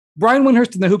Brian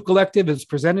Windhurst and the Hoop Collective is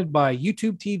presented by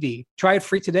YouTube TV. Try it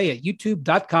free today at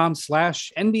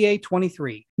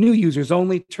youtube.com/NBA23. New users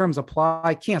only. Terms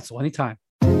apply. Cancel anytime.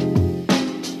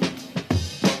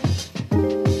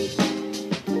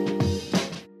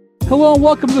 Hello and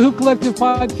welcome to the Hoop Collective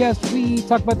podcast. We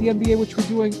talk about the NBA, which we're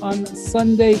doing on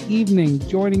Sunday evening.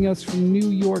 Joining us from New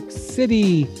York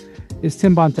City is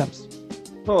Tim Bontemps.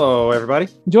 Hello, everybody.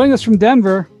 Joining us from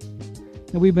Denver.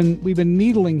 And we've been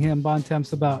needling him,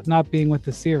 Bontemps, about not being with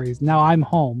the series. Now I'm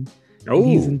home. And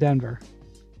he's in Denver.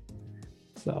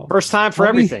 So first time for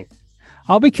everything.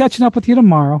 I'll be catching up with you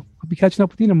tomorrow.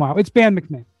 It's Ban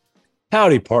McMahon.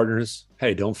 Howdy, partners.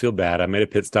 Hey, don't feel bad. I made a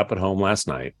pit stop at home last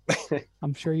night.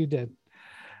 I'm sure you did.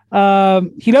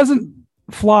 He doesn't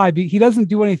fly. He doesn't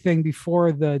do anything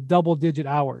before the double-digit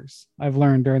hours, I've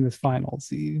learned during this finals.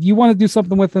 You want to do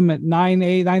something with him at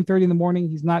 9:30 in the morning,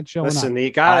 he's not showing up. Listen, the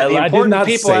important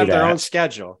people have their own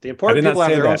schedule. The important people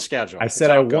have their own schedule. I said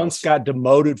I once got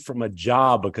demoted from a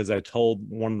job because I told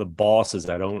one of the bosses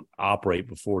I don't operate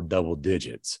before double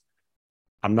digits.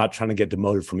 I'm not trying to get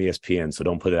demoted from ESPN, so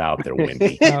don't put it out there,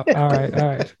 Wendy. All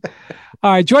right.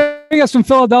 Joining us from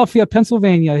Philadelphia,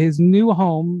 Pennsylvania, his new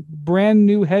home, brand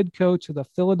new head coach of the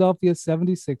Philadelphia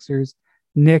 76ers,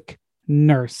 Nick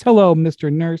Nurse. Hello,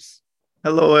 Mr. Nurse.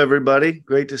 Hello, everybody.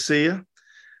 Great to see you.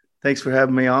 Thanks for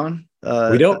having me on.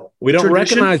 We don't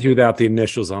recognize you without the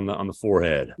initials on the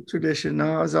forehead. Tradition.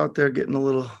 No, I was out there getting a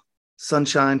little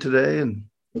sunshine today and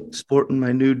sporting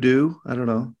my new do. I don't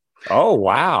know. Oh,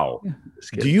 wow.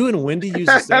 Do you and Wendy use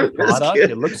the same product?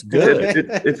 It looks good.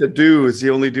 It's a do. It's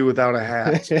the only do without a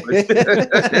hat.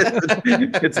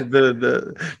 It's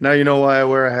now you know why I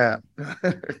wear a hat.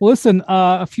 Listen,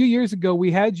 a few years ago,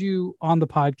 we had you on the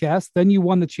podcast. Then you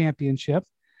won the championship.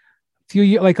 A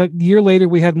year later,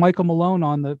 we had Michael Malone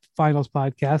on the finals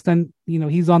podcast. And,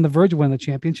 he's on the verge of winning the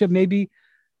championship. Maybe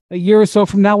a year or so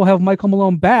from now, we'll have Michael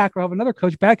Malone back or have another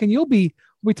coach back, and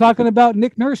we're talking about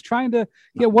Nick Nurse trying to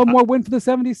get one more win for the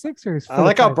 76ers. I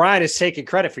like how Brian is taking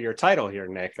credit for your title here,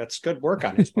 Nick. That's good work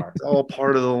on his part. It's all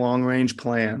part of the long-range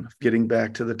plan of getting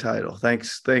back to the title.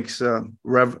 Thanks, the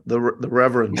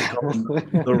Reverend,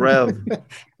 the Rev.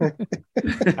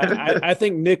 I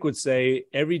think Nick would say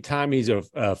every time he's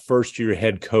a first-year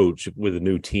head coach with a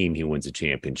new team, he wins a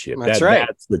championship. That's right.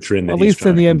 That's the trend that at least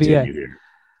in the NBA.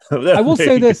 I will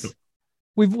say this.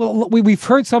 We've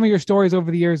heard some of your stories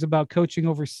over the years about coaching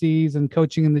overseas and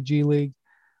coaching in the G League.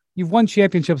 You've won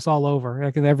championships all over,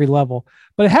 like at every level.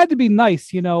 But it had to be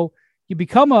nice, you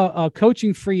become a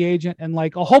coaching free agent and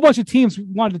like a whole bunch of teams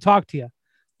wanted to talk to you.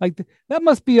 Like that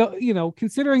must be,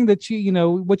 considering that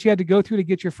what you had to go through to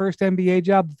get your first NBA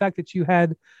job, the fact that you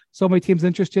had so many teams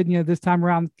interested in you this time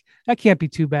around, that can't be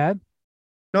too bad.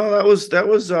 No, that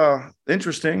was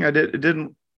interesting. It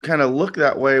didn't kind of look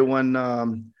that way when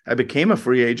I became a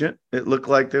free agent. It looked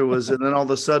like there was, and then all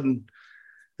of a sudden,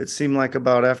 it seemed like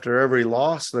about after every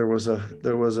loss there was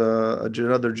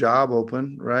another job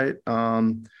open, right?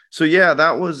 So yeah,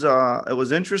 that was it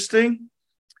was interesting.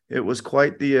 It was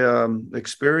quite the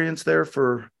experience there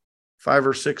for 5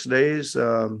 or 6 days.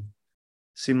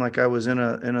 Seemed like I was in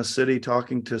a city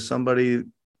talking to somebody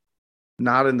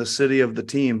not in the city of the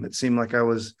team. It seemed like I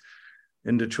was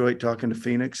in Detroit talking to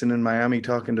Phoenix and in Miami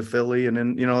talking to Philly. And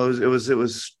then, it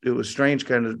was strange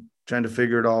kind of trying to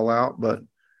figure it all out, but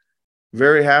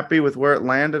very happy with where it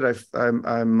landed.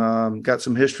 I'm got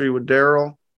some history with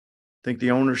Daryl. I think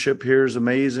the ownership here is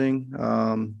amazing.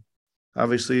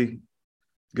 Obviously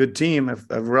good team.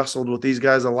 I've wrestled with these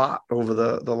guys a lot over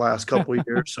the last couple of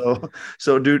years.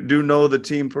 So do know the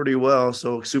team pretty well.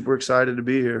 So super excited to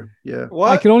be here. Yeah.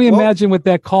 I can only imagine what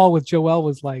that call with Joel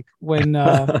was like when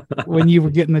you were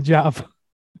getting the job.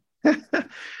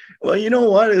 Well, you know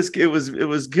what? It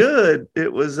was good.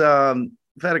 It was, I've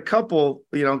had a couple,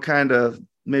 kind of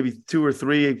maybe 2 or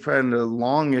 3 kind of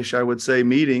longish, I would say,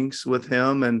 meetings with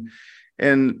him. And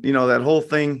that whole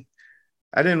thing,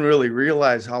 I didn't really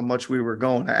realize how much we were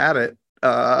going at it,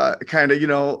 kind of,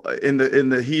 in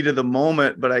the heat of the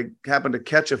moment. But I happened to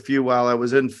catch a few while I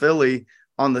was in Philly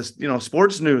on this,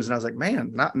 sports news. And I was like,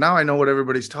 man, now I know what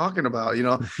everybody's talking about. They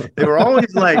were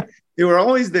always like, I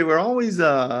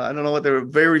don't know what, they were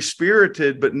very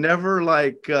spirited, but never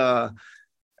like,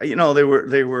 he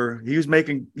was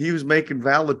making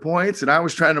valid points and I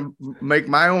was trying to make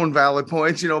my own valid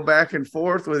points, back and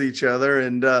forth with each other.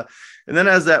 And then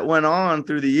as that went on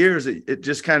through the years, it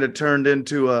just kind of turned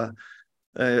into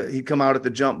he'd come out at the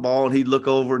jump ball and he'd look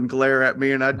over and glare at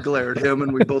me and I'd glare at him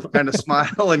and we both kind of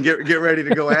smile and get ready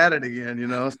to go at it again,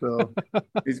 so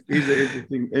he's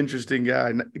an interesting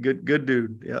guy. Good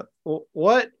dude. Yeah.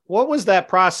 What was that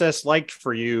process like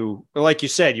for you? Like you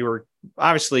said, you were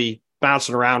obviously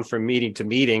bouncing around from meeting to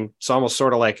meeting. It's almost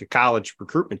sort of like a college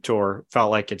recruitment tour,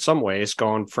 felt like in some ways,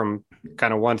 going from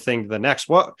kind of one thing to the next.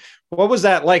 What was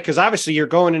that like? Because obviously you're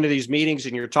going into these meetings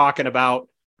and you're talking about,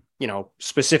 you know,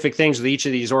 specific things with each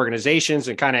of these organizations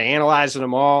and kind of analyzing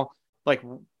them all. Like,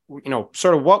 you know,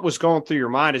 sort of what was going through your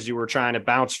mind as you were trying to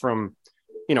bounce from,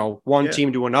 you know, one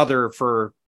team to another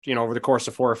for, you know, over the course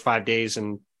of 4 or 5 days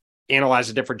and analyze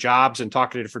the different jobs and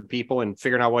talking to different people and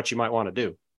figuring out what you might want to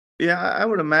do. Yeah, I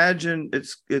would imagine it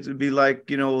would be like,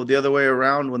 you know, the other way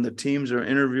around when the teams are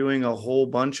interviewing a whole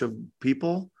bunch of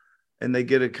people and they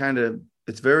get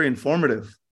it's very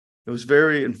informative. It was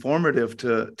very informative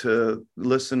to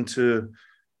listen to,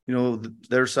 you know,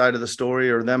 their side of the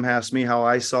story, or them ask me how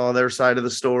I saw their side of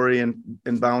the story, and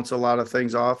bounce a lot of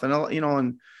things off. And, you know,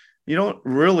 and you don't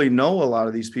really know a lot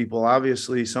of these people.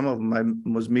 Obviously, some of them I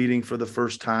was meeting for the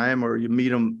first time, or you meet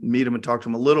them and talk to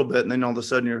them a little bit, and then all of a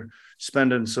sudden you're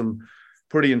spending some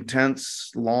pretty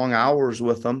intense, long hours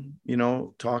with them, you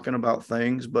know, talking about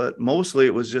things. But mostly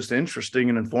it was just interesting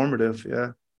and informative.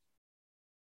 Yeah.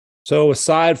 So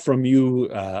aside from you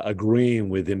agreeing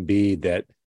with Embiid that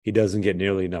he doesn't get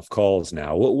nearly enough calls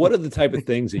now, what are the type of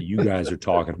things that you guys are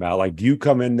talking about? Like, do you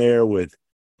come in there with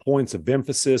points of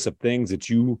emphasis of things that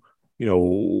you know,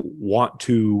 want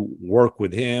to work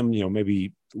with him, you know,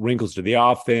 maybe wrinkles to the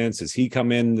offense? Does he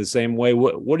come in the same way?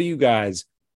 What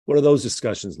do those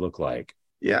discussions look like?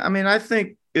 Yeah. I mean, I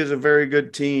think is a very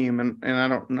good team. And I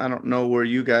don't know where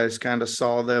you guys kind of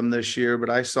saw them this year,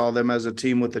 but I saw them as a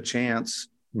team with a chance.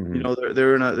 Mm-hmm. You know,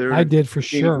 I did for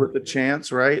sure with a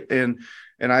chance. Right. And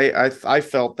I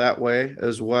felt that way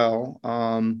as well.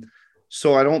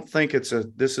 So I don't think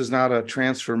this is not a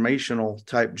transformational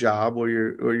type job where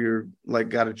you're like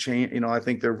got to change. You know, I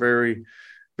think they're very,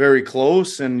 very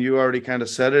close, and you already kind of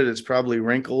said it. It's probably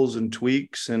wrinkles and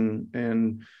tweaks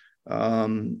and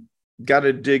got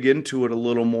to dig into it a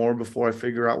little more before I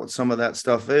figure out what some of that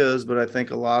stuff is. But I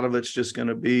think a lot of it's just going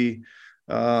to be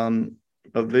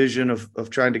a vision of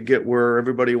trying to get where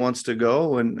everybody wants to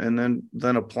go, and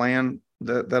then a plan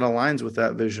that aligns with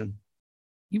that vision.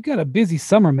 You've got a busy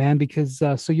summer, man, because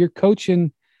so you're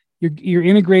coaching, you're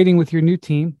integrating with your new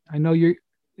team. I know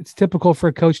it's typical for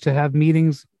a coach to have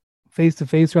meetings face to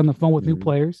face or on the phone with new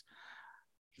players.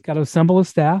 You've got to assemble a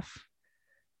staff.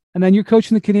 And then you're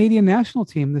coaching the Canadian national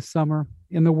team this summer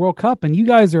in the World Cup. And you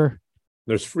guys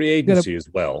there's free agency as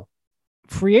well.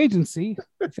 Free agency.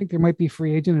 I think there might be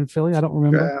free agent in Philly. I don't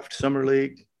remember. Draft, summer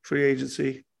league, free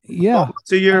agency. Yeah.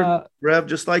 It's a year, Rev,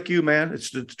 just like you, man.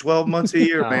 It's 12 months a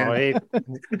year, man.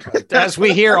 As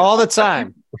we hear all the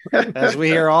time.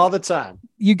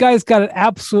 You guys got an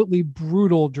absolutely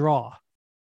brutal draw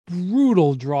in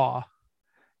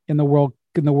the World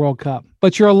Cup.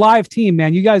 But you're a live team,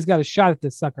 man. You guys got a shot at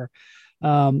this sucker.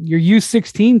 Your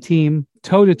U16 team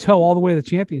toe to toe all the way to the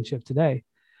championship today.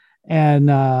 And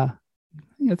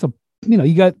it's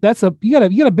you got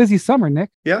a busy summer, Nick.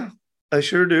 Yeah. I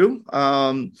sure do.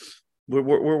 We're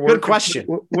working. Good question.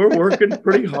 We're working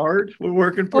pretty hard. We're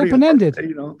working pretty open-ended. Hard,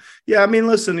 you know. Yeah, I mean,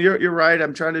 listen, you're right.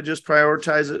 I'm trying to just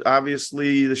prioritize it.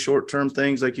 Obviously, the short-term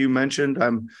things, like you mentioned,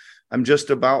 I'm just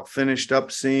about finished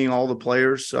up seeing all the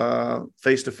players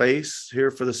face to face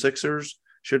here for the Sixers.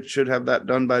 Should have that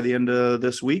done by the end of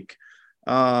this week.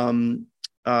 Hiring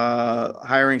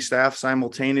staff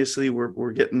simultaneously.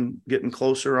 We're getting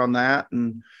closer on that,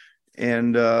 and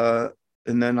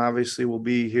then obviously we'll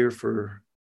be here for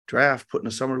draft, putting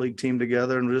a summer league team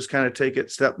together, and we'll just kind of take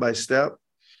it step by step.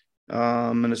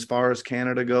 And as far as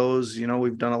Canada goes, you know,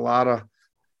 we've had a lot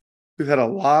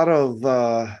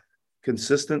of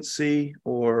consistency,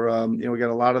 or, you know, we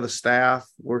got a lot of the staff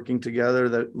working together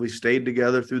that we stayed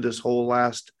together through this whole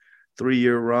last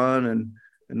 3-year run.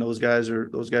 And those guys are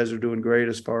doing great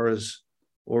as far as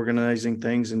organizing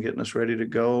things and getting us ready to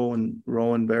go. And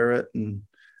Rowan Barrett and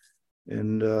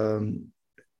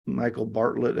Michael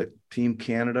Bartlett at Team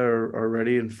Canada are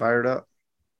ready and fired up.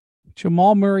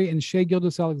 Jamal Murray and Shai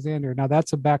Gilgeous-Alexander. Now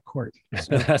that's a backcourt.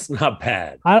 So that's not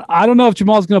bad. I don't know if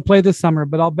Jamal's going to play this summer,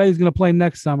 but I'll bet he's going to play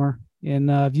next summer. And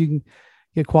if you can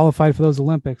get qualified for those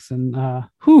Olympics, and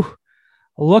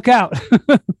look out.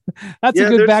 That's a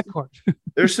good backcourt.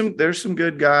 there's some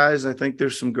good guys. I think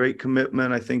there's some great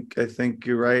commitment. I think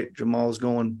you're right. Jamal's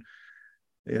going.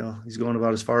 He's going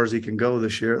about as far as he can go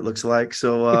this year, it looks like.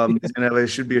 So it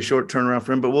should be a short turnaround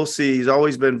for him, but we'll see. He's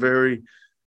always been very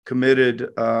committed,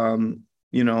 and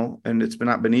it's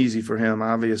not been easy for him,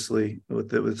 obviously,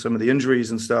 with some of the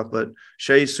injuries and stuff. But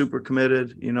Shai's super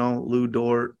committed. Lou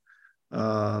Dort,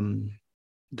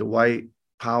 Dwight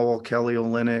Powell, Kelly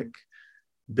Olynyk,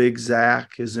 Big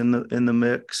Zach is in the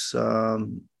mix.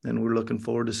 and we're looking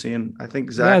forward to seeing. I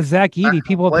think Zach Edey.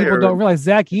 People don't realize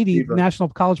Zach Edey, National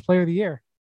College Player of the Year.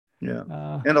 Yeah,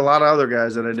 and a lot of other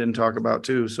guys that I didn't talk about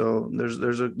too. So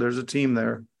there's a team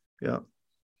there. Yeah.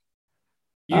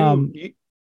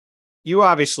 You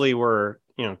obviously were,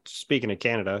 speaking of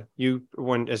Canada,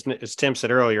 as Tim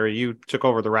said earlier, you took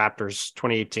over the Raptors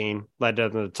 2018, led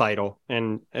them to the title.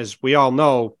 And as we all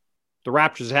know, the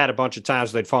Raptors had a bunch of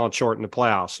times they'd fallen short in the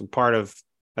playoffs. And part of,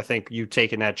 I think, you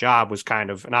taking that job was kind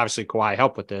of, and obviously Kawhi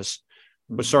helped with this,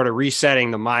 was sort of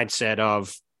resetting the mindset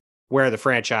of where the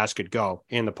franchise could go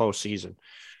in the postseason.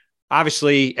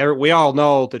 Obviously, we all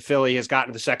know that Philly has gotten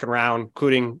to the second round,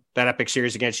 including that epic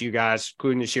series against you guys,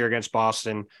 including this year against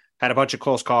Boston, had a bunch of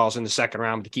close calls in the second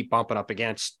round to keep bumping up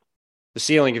against the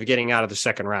ceiling of getting out of the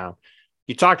second round.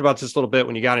 You talked about this a little bit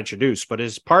when you got introduced, but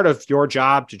is part of your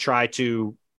job to try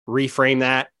to reframe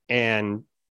that and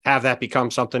have that become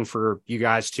something for you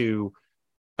guys to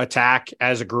attack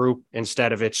as a group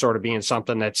instead of it sort of being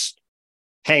something that's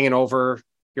hanging over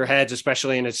your heads,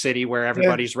 especially in a city where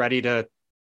everybody's ready to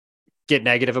get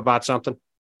negative about something?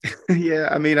 Yeah.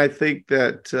 I mean, I think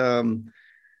that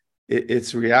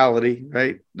it's reality,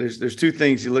 right? There's two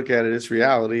things you look at it. It's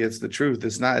reality. It's the truth.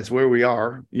 It's where we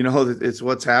are, it's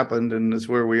what's happened and it's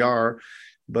where we are,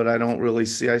 but I don't really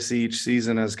I see each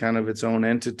season as kind of its own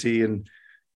entity, and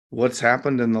what's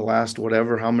happened in the last,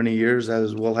 whatever, how many years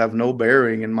will have no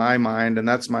bearing in my mind. And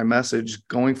that's my message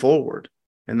going forward.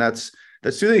 And that's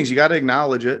two things. You got to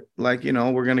acknowledge it. Like,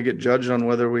 we're going to get judged on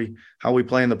how we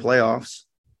play in the playoffs,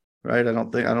 right? I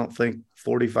don't think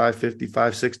 45,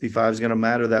 55, 65 is going to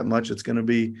matter that much. It's going to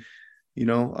be,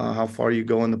 how far you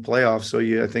go in the playoffs. So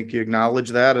I think you acknowledge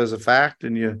that as a fact,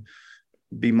 and you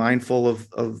be mindful of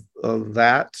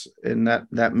that. And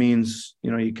that means,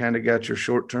 you kind of got your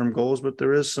short-term goals, but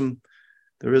there is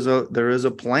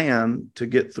a plan to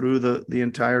get through the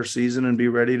entire season and be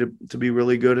ready to be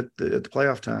really good at the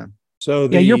playoff time. So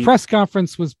your press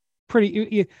conference was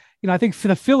pretty, I think for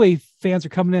the Philly fans are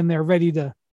coming in there ready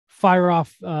to fire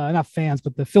off, not fans,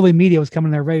 but the Philly media was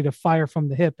coming there ready to fire from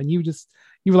the hip. And you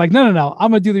were like, no, I'm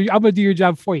going to do your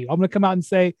job for you. I'm going to come out and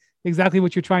say exactly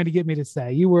what you're trying to get me to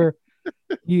say. You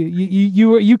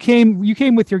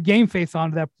came with your game face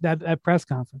on that press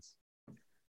conference.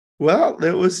 Well,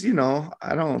 it was,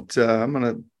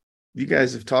 you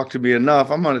guys have talked to me enough.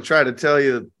 I'm going to try to tell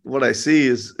you what I see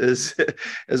is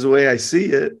the way I see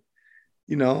it,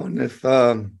 and if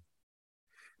I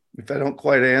don't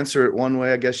quite answer it one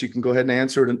way, I guess you can go ahead and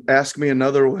answer it and ask me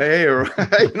another way, or,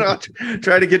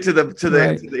 try to get to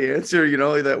the answer,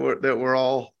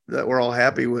 that we're all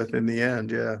happy with in the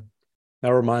end. Yeah.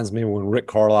 That reminds me when Rick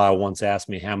Carlisle once asked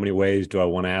me how many ways do I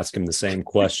want to ask him the same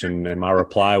question, and my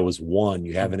reply was one.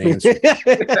 You haven't answered,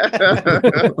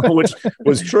 which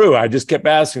was true. I just kept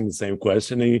asking the same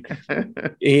question.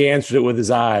 He answered it with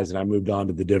his eyes, and I moved on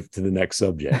to the next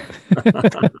subject.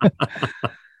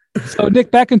 So, Nick,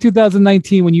 back in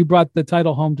 2019, when you brought the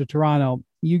title home to Toronto,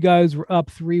 you guys were up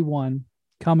 3-1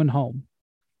 coming home.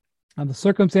 Now, the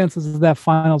circumstances of that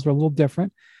finals were a little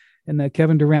different, and that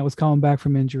Kevin Durant was coming back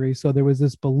from injury. So there was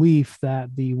this belief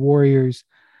that the Warriors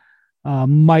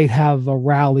might have a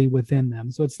rally within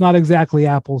them. So it's not exactly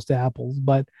apples to apples,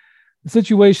 but the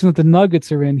situation that the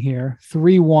Nuggets are in here,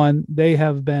 3-1, they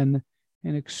have been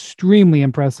an extremely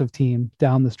impressive team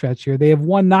down the stretch here. They have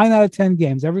won 9 out of 10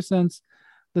 games ever since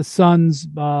the Suns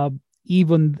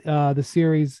evened the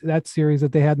series that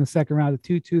they had in the second round of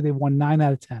 2-2. They've won 9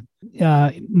 out of 10.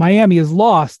 Miami has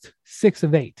lost 6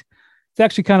 of 8. It's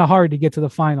actually kind of hard to get to the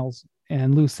finals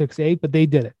and lose 6-8, but they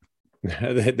did it.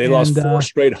 they lost 4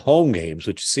 straight home games,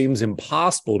 which seems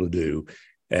impossible to do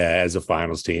as a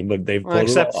finals team, but they've pulled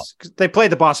it off. They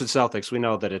played the Boston Celtics. We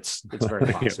know that it's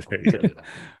very possible.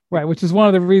 Right, which is one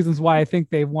of the reasons why I think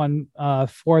they've won 4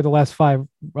 of the last 5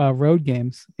 road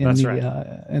games in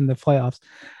the playoffs.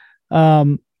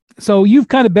 So you've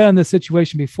kind of been in this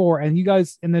situation before, and you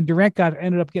guys, and then Durant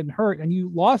ended up getting hurt, and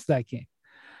you lost that game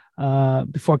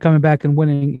before coming back and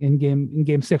winning in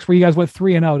game 6, where you guys went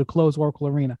 3-0 to close Oracle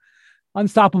Arena.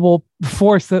 Unstoppable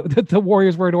force that the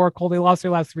Warriors were at Oracle. They lost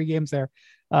their last 3 games there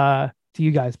to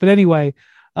you guys. But anyway,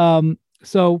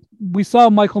 so we saw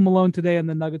Michael Malone today and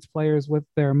the Nuggets players with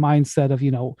their mindset of,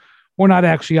 we're not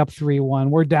actually up 3-1,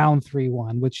 we're down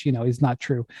 3-1, which, is not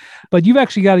true. But you've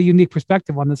actually got a unique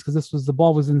perspective on this, because the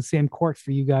ball was in the same court for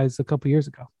you guys a couple years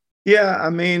ago. Yeah, I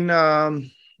mean, I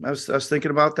was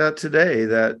thinking about that today,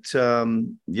 that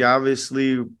you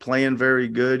obviously playing very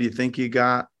good. You think you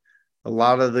got a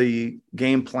lot of the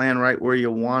game plan right where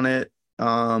you want it.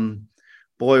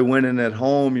 Boy, winning at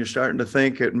home, you're starting to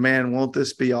think, man, won't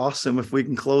this be awesome if we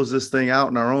can close this thing out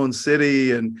in our own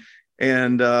city? And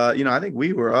And, I think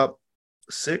we were up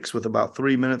 6 with about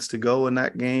 3 minutes to go in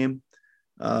that game.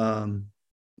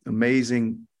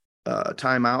 Amazing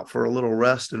timeout for a little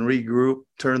rest and regroup,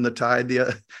 turn the tide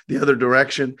the other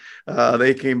direction. I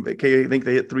think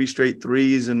they hit 3 straight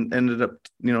threes and ended up,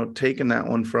 taking that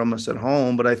one from us at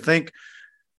home. But I think,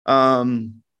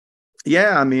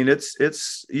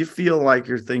 it's you feel like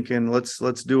you're thinking,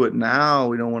 let's do it now.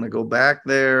 We don't want to go back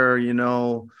there,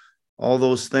 all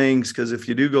those things. Because if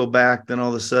you do go back, then all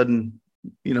of a sudden,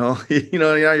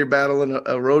 you're battling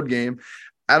a road game.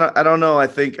 I don't know. I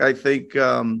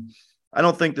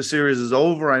don't think the series is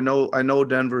over. I know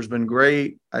Denver's been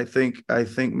great. I think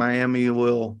Miami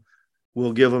will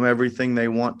give them everything they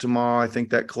want tomorrow. I think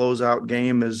that closeout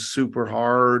game is super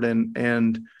hard, and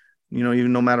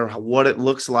even no matter what it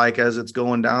looks like as it's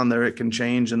going down there, it can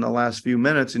change in the last few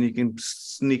minutes, and you can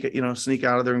sneak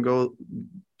out of there and go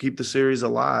keep the series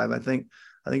alive. I think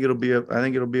it'll be a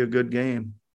good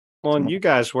game. Well, and you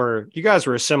guys were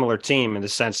a similar team in the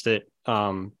sense that,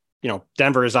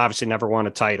 Denver has obviously never won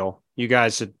a title. You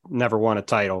guys had never won a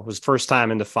title. It was the first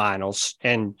time in the finals.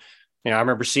 And, I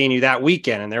remember seeing you that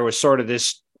weekend, and there was sort of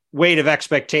this weight of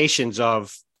expectations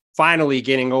of finally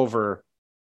getting over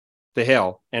the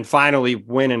hill and finally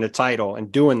winning a title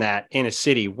and doing that in a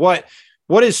city. What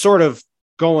is sort of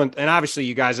going, and obviously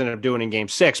you guys ended up doing in game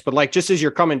 6, but like, just as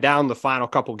you're coming down the final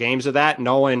couple games of that,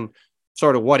 knowing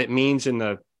sort of what it means in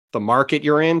the market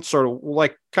you're in, sort of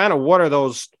like kind of what are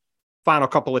those final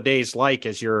couple of days like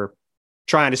as you're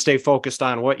trying to stay focused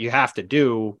on what you have to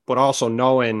do, but also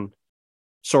knowing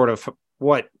sort of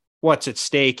what's at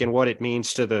stake and what it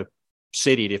means to the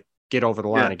city to get over the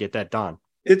line and get that done?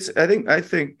 I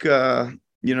think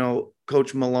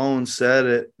Coach Malone said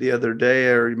it the other day,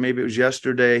 or maybe it was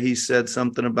yesterday. He said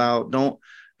something about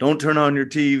don't turn on your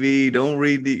TV, don't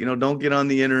read don't get on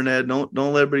the internet, don't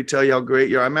let everybody tell you how great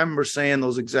you are. I remember saying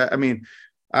those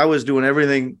I was doing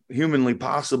everything humanly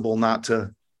possible not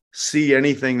to see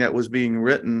anything that was being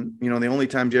written. The only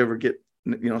times you ever get,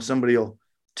 somebody will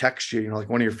text you, like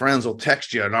one of your friends will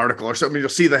text you an article or something, you'll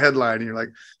see the headline and you're like,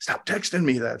 stop texting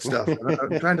me that stuff.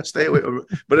 I'm trying to stay away.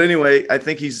 But anyway, I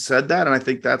think he's said that, and I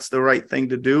think that's the right thing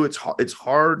to do. It's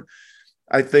hard.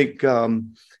 I think,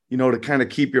 to kind of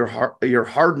keep your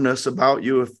hardness about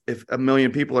you. If a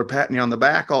million people are patting you on the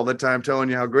back all the time, telling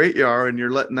you how great you are, and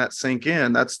you're letting that sink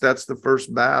in, that's the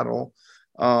first battle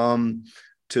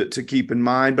to keep in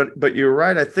mind. But you're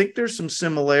right. I think there's some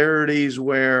similarities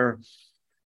where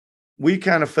we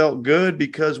kind of felt good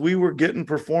because we were getting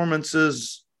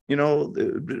performances.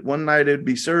 One night it'd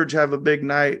be Serge have a big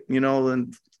night,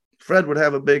 and Fred would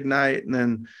have a big night, and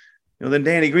then then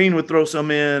Danny Green would throw some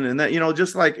in, and that,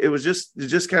 just like it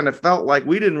just kind of felt like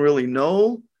we didn't really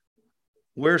know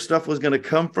where stuff was going to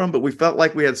come from, but we felt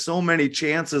like we had so many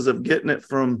chances of getting it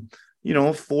from,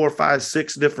 4, 5,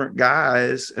 6 different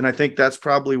guys. And I think that's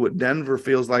probably what Denver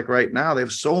feels like right now. They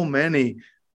have so many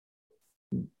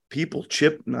people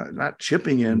not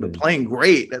chipping in, but playing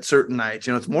great at certain nights.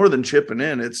 It's more than chipping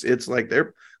in. It's like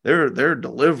they're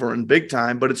delivering big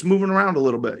time, but it's moving around a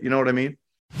little bit. You know what I mean?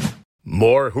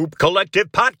 More Hoop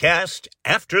Collective podcast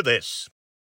after this.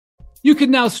 You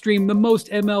can now stream the most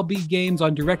MLB games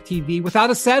on DirecTV without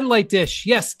a satellite dish.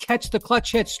 Yes, catch the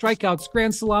clutch hits, strikeouts,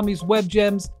 grand salamis, web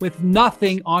gems with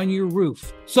nothing on your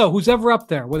roof. So who's ever up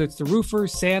there, whether it's the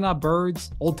roofers, Santa,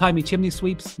 birds, old-timey chimney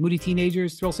sweeps, moody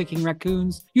teenagers, thrill-seeking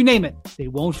raccoons, you name it, they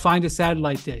won't find a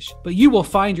satellite dish. But you will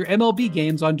find your MLB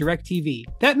games on DirecTV.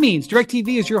 That means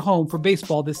DirecTV is your home for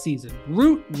baseball this season.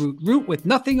 Root with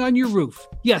nothing on your roof.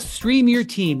 Yes, stream your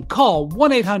team. Call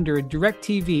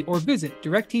 1-800-DirecTV or visit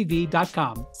DirecTV.com.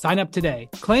 Sign up today.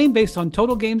 Claim based on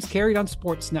total games carried on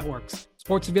sports networks.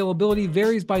 Sports availability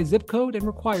varies by zip code and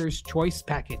requires choice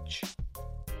package.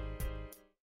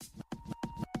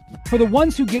 For the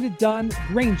ones who get it done,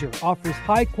 Grainger offers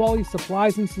high-quality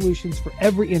supplies and solutions for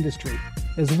every industry,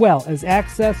 as well as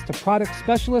access to product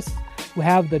specialists who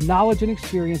have the knowledge and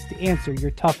experience to answer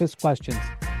your toughest questions.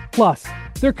 Plus,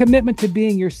 their commitment to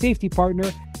being your safety partner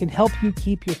can help you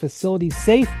keep your facilities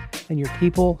safe and your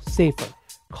people safer.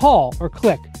 Call or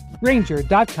click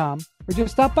Grainger.com or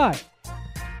just stop by.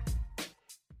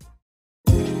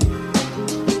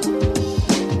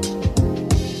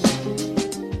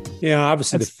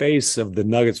 Obviously the face of the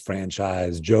Nuggets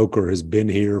franchise, Joker, has been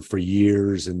here for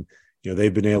years, and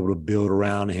they've been able to build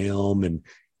around him and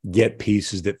get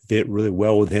pieces that fit really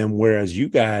well with him, whereas you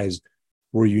guys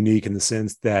were unique in the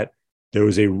sense that there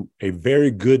was a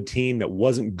very good team that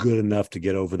wasn't good enough to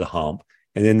get over the hump.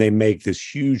 And then they make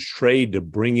this huge trade to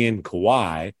bring in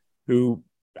Kawhi, who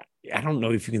I don't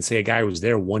know if you can say a guy who was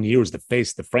there 1 year was the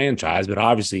face of the franchise, but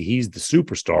obviously he's the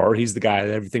superstar. He's the guy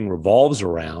that everything revolves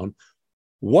around.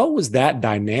 What was that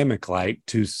dynamic like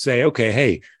to say, okay,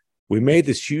 hey, we made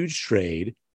this huge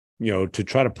trade, to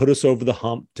try to put us over the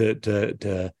hump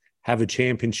to have a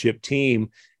championship team,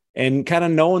 and kind of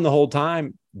knowing the whole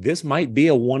time this might be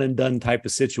a one and done type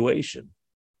of situation?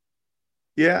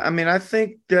 Yeah, I mean, I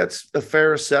think that's a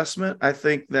fair assessment. I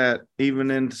think that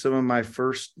even in some of my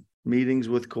first meetings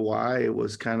with Kawhi, it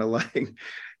was kind of like,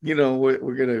 we're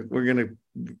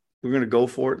gonna go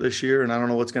for it this year, and I don't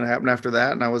know what's gonna happen after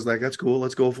that. And I was like, that's cool,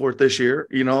 let's go for it this year.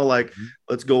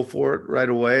 Let's go for it right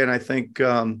away. And I think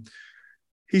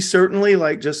he certainly,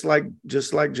 just like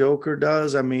Joker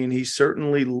does. I mean, he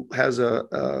certainly has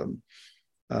a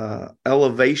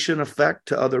elevation effect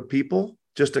to other people,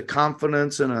 just a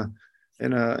confidence and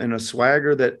a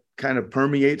swagger that kind of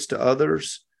permeates to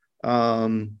others.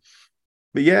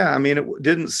 But yeah, I mean, it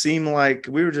didn't seem like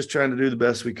we were just trying to do the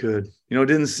best we could. It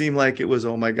didn't seem like it was,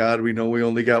 oh my God, we know we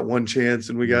only got one chance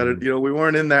and we got it. We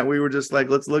weren't in that. We were just like,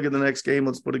 let's look at the next game.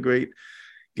 Let's put a great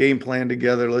game plan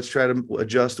together. Let's try to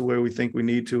adjust to where we think we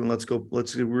need to. And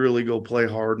let's really go play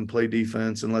hard and play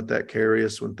defense and let that carry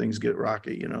us when things get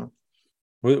rocky,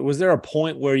 Was there a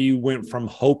point where you went from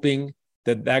hoping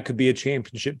that could be a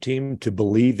championship team to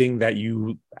believing that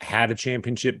you had a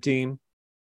championship team?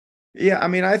 Yeah, I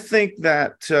mean, I think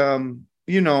that,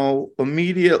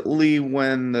 immediately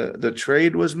when the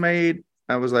trade was made,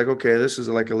 I was like, okay, this is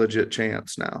like a legit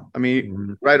chance now. I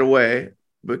mean, right away,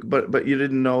 but you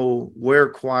didn't know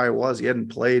where Kawhi was. He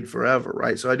hadn't played forever,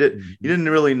 right? So you didn't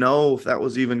really know if that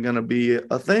was even going to be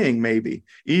a thing, maybe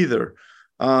either.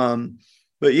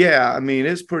 But yeah, I mean,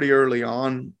 it's pretty early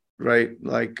on, right?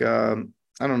 Like, I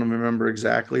don't remember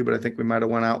exactly, but I think we might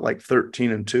have went out like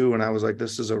 13-2, and I was like,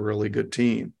 this is a really good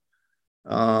team.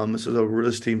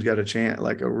 This team's got a chance,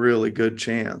 like a really good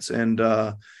chance. And,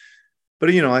 but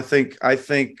I think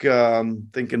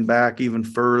thinking back even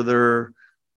further,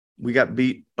 we got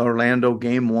beat Orlando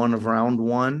game 1 of round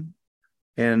 1,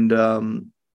 and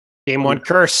game 1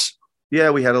 curse. Yeah,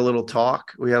 we had a little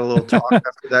talk.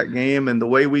 After that game, and the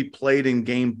way we played in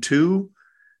game 2,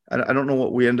 I don't know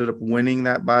what we ended up winning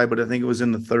that by, but I think it was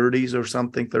in the 30s or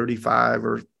something, 35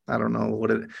 or I don't know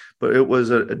but it was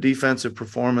a defensive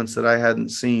performance that I hadn't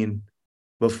seen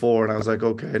before. And I was like,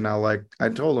 okay, now, like I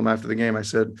told them after the game, I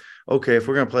said, okay, if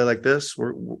we're going to play like this,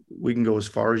 we can go as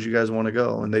far as you guys want to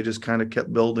go. And they just kind of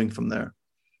kept building from there.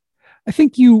 I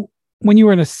think when you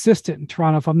were an assistant in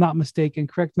Toronto, if I'm not mistaken,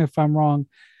 correct me if I'm wrong,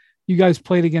 you guys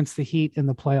played against the Heat in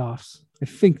the playoffs. I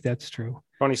think that's true.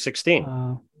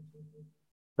 2016.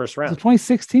 First round.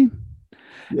 2016?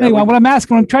 Yeah, anyway, what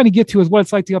I'm trying to get to is what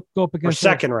it's like to go up against.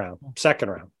 Second round.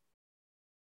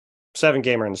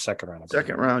 7-gamer in the second round.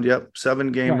 Second round, yep.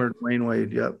 7-gamer, right. Dwayne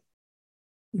Wade, yep.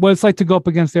 What it's like to go up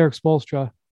against Erik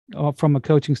Spoelstra from a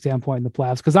coaching standpoint in the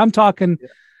playoffs. Because I'm talking,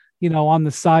 on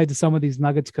the side to some of these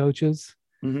Nuggets coaches,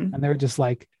 and they're just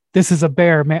like, this is a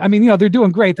bear, man. I mean, they're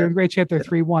doing great. They're in great shape. They're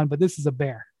 3-1, but this is a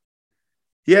bear.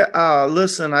 Yeah,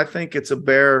 listen, I think it's a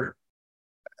bear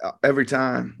every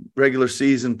time, regular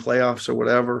season, playoffs, or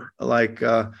whatever. Like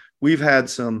we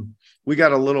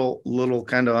got a little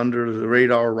kind of under the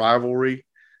radar rivalry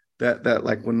that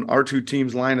like when our two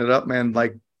teams line it up, man,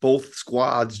 like both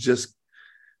squads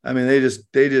they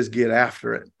just get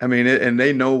after it. I mean, and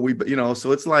they know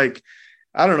so it's like,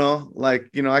 I don't know, like,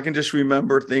 I can just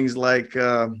remember things like,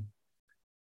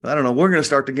 I don't know, we're going to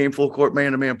start the game full court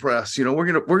man-to-man press. We're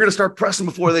going to start pressing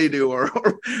before they do, or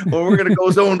we're going to go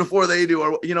zone before they do,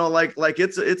 or like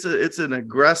it's an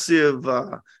aggressive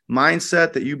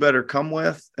mindset that you better come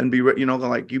with and be,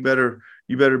 like you better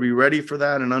be ready for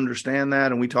that and understand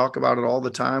that. And we talk about it all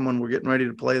the time when we're getting ready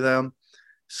to play them.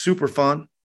 Super fun,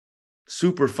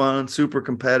 super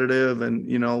competitive, and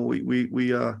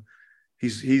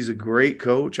he's a great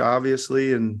coach,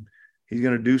 obviously, and he's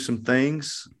going to do some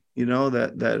things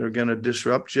that are going to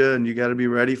disrupt you, and you got to be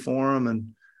ready for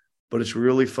them. But it's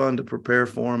really fun to prepare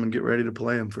for them and get ready to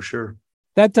play them for sure.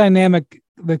 That dynamic,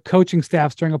 the coaching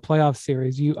staffs during a playoff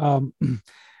series,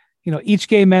 each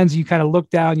game ends, you kind of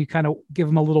look down, you kind of give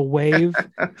them a little wave,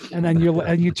 and then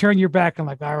you turn your back and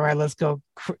like, all right, let's go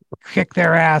kick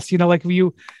their ass. Like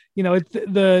it's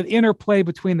the interplay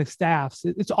between the staffs.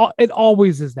 It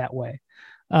always is that way.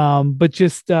 But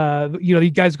just,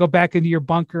 you guys go back into your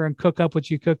bunker and cook up what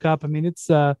you cook up. I mean, it's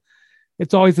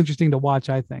always interesting to watch,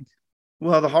 I think.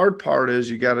 Well, the hard part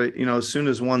is you got to, as soon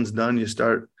as one's done, you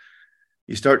start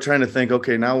trying to think,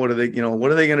 okay, now what are they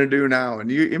going to do now?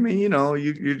 And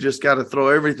you just got to throw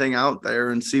everything out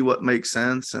there and see what makes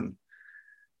sense. And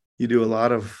you do a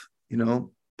lot of,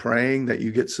 praying that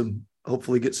you get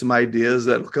hopefully get some ideas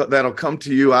that'll come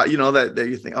to you, that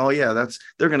you think, oh yeah,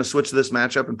 they're going to switch this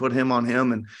matchup and put him on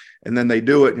him. And then they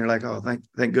do it. And you're like, oh,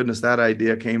 thank goodness that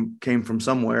idea came from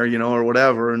somewhere, or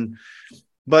whatever.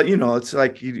 But it's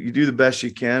like you do the best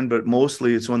you can, but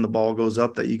mostly it's when the ball goes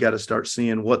up that you got to start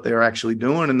seeing what they're actually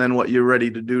doing and then what you're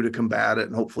ready to do to combat it.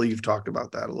 And hopefully you've talked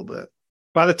about that a little bit.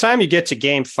 By the time you get to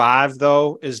game 5,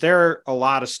 though, is there a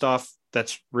lot of stuff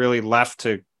that's really left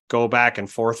to go back and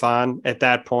forth on at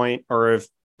that point? Or if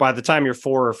by the time you're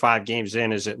 4 or 5 games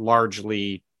in, is it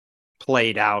largely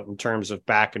played out in terms of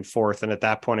back and forth? And at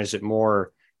that point, is it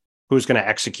more who's going to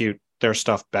execute their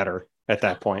stuff better at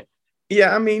that point?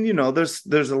 Yeah, I mean,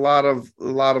 there's a lot of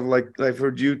like I've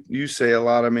heard you say a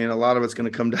lot. I mean, a lot of it's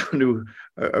going to come down to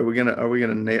are we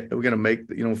gonna make,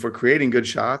 if we're creating good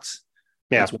shots,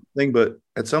 that's one thing. But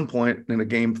at some point in a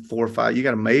game 4 or 5, you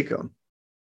got to make them.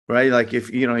 Right. Like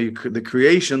if, the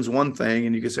creation's one thing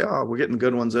and you can say, oh, we're getting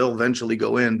good ones, they'll eventually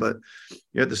go in. But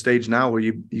you're at the stage now where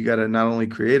you got to not only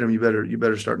create them, you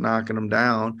better start knocking them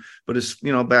down. But it's,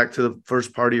 back to the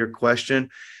first part of your question,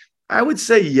 I would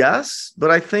say yes.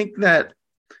 But I think that,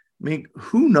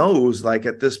 who knows, like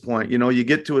at this point, you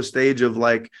get to a stage of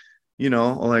like,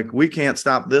 like we can't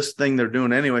stop this thing they're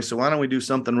doing anyway. So why don't we do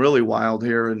something really wild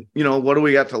here? And, what do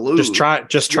we got to lose?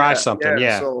 Just try something.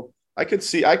 Yeah. So I could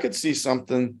see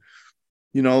something,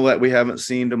 that we haven't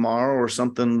seen tomorrow or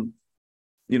something,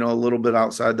 a little bit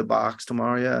outside the box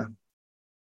tomorrow.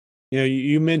 Yeah.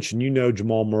 You mentioned,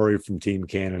 Jamal Murray from Team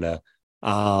Canada.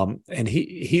 And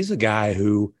he's a guy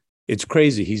who, it's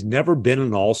crazy. He's never been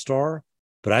an all-star,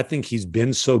 but I think he's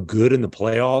been so good in the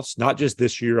playoffs, not just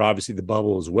this year, obviously the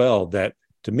bubble as well, that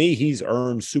to me, he's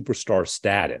earned superstar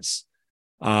status.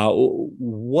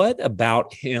 What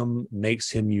about him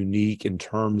makes him unique in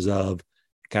terms of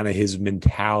kind of his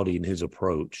mentality and his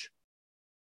approach?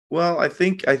 Well, I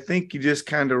think you just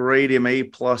kind of rate him A+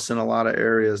 in a lot of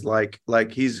areas. Like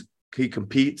he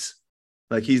competes,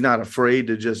 like he's not afraid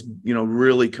to just,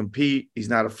 really compete. He's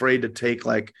not afraid to take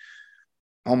like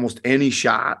almost any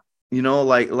shot,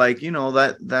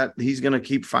 that he's going to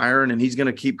keep firing and he's going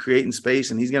to keep creating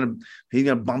space and he's going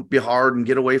to bump you hard and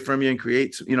get away from you and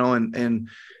create, and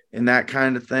that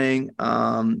kind of thing.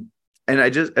 And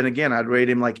again, I'd rate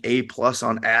him like A+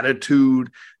 on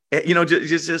attitude,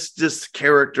 just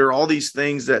character, all these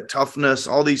things, that toughness,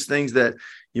 all these things that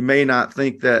you may not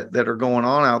think that are going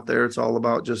on out there. It's all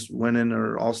about just winning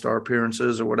or all-star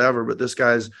appearances or whatever. But this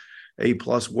guy's A+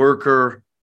 worker,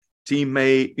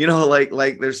 teammate,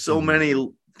 like there's so many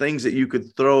things that you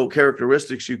could throw,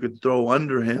 characteristics you could throw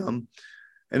under him.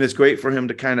 And it's great for him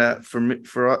to kind of,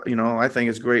 I think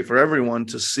it's great for everyone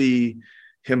to see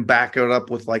him back it up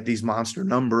with like these monster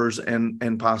numbers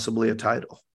and possibly a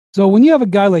title. So when you have a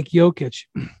guy like Jokic,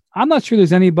 I'm not sure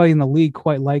there's anybody in the league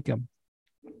quite like him.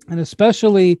 And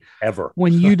especially ever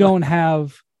when you don't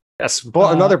have. That's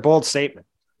another bold statement.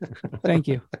 Thank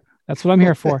you. That's what I'm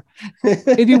here for.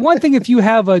 If you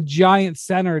have a giant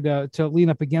center to lean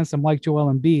up against them like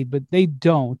Joel Embiid, but they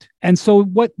don't. And so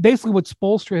what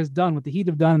Spoelstra has done, what the Heat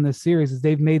have done in this series, is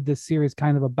they've made this series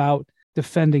kind of about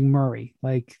defending Murray.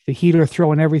 Like the Heat are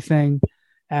throwing everything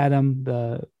at him.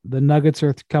 The Nuggets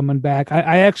are coming back.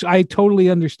 I totally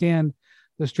understand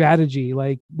the strategy.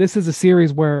 Like this is a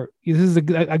series where this is a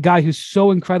guy who's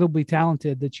so incredibly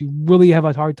talented that you really have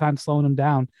a hard time slowing him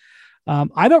down.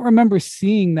 I don't remember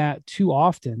seeing that too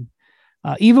often.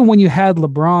 Even when you had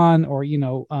LeBron or,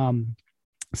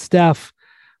 Steph,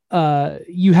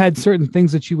 you had certain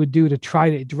things that you would do to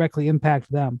try to directly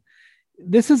impact them.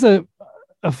 This is a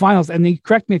finals, and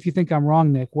correct me if you think I'm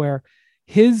wrong, Nick, where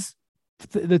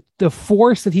the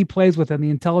force that he plays with and the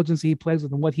intelligence that he plays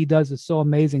with and what he does is so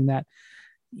amazing that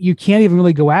you can't even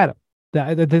really go at him.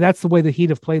 That's the way the Heat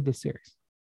have played this series.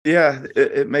 Yeah,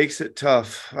 it makes it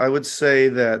tough. I would say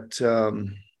that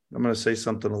I'm going to say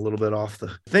something a little bit off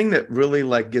the thing that really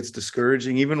like gets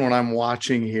discouraging, even when I'm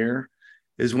watching here,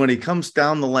 is when he comes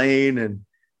down the lane and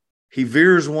he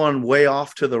veers one way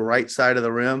off to the right side of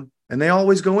the rim, and they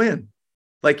always go in.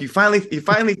 Like you finally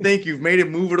think you've made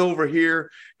him move it over here,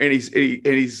 and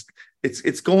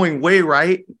it's going way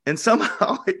right, and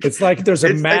somehow it's like there's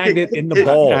a magnet in the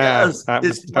ball. I was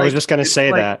just going to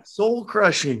say that. Soul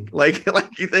crushing. Like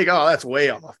you think, oh, that's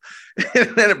way off, and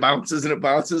then it bounces,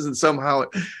 and somehow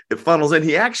it funnels in.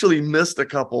 He actually missed a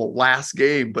couple last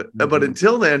game, but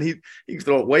until then, he can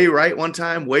throw it way right one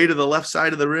time, way to the left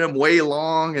side of the rim, way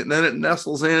long, and then it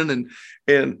nestles in,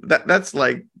 and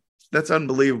that's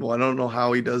unbelievable. I don't know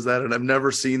how he does that. And I've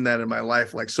never seen that in my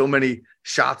life. Like so many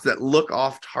shots that look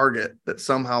off target that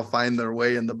somehow find their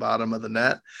way in the bottom of the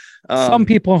net. Some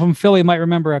people from Philly might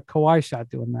remember a Kawhi shot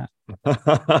doing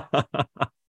that.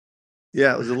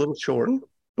 Yeah, it was a little short.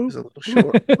 It was a little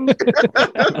short.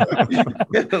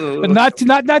 But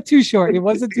not too short. It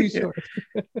wasn't too short.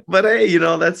 But hey,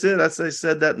 that's it. I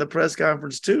said that in the press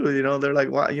conference too. They're like,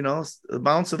 wow, the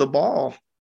bounce of the ball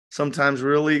sometimes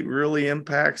really, really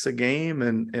impacts a game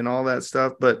and all that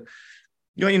stuff. But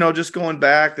just going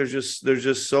back, there's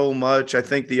just so much. I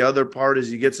think the other part is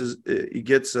he gets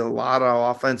a lot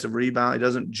of offensive rebound. He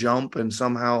doesn't jump and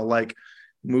somehow like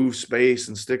move space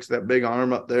and sticks that big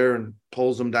arm up there and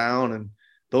pulls them down. And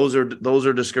those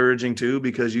are discouraging too,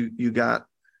 because you're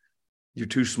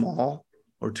too small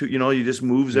or too, he just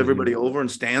moves everybody over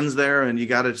and stands there, and you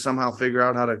got to somehow figure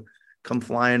out how to come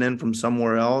flying in from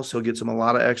somewhere else. He'll get some a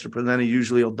lot of extra, but then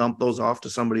he'll dump those off to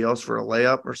somebody else for a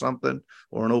layup or something,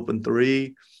 or an open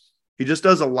three. He just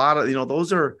does a lot of,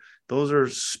 those are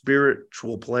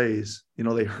spiritual plays.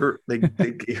 They hurt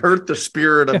the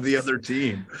spirit of the other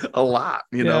team a lot,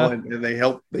 and they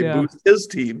boost his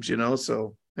teams,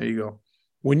 so there you go.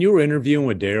 When you were interviewing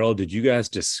with Daryl, did you guys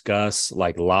discuss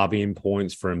like lobbying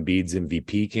points for Embiid's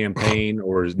MVP campaign,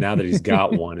 or now that he's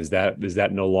got one, is that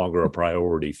no longer a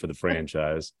priority for the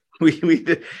franchise? We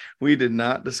did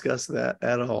not discuss that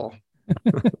at all.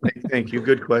 Thank you.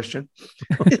 Good question.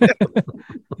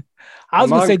 I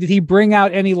was going to say, did he bring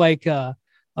out any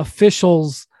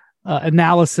officials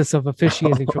analysis of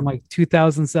officiating from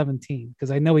 2017? Because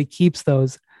I know he keeps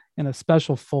those in a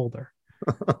special folder.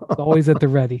 It's always at the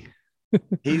ready.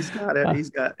 He's got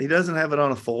it. He doesn't have it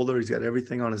on a folder. He's got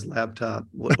everything on his laptop.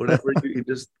 Whatever you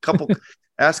just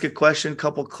ask a question,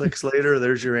 couple clicks later,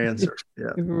 there's your answer.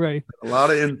 Yeah, right. A lot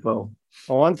of info.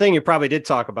 Well, one thing you probably did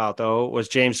talk about though was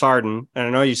James Harden, and I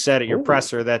know you said at your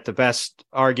presser that the best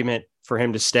argument for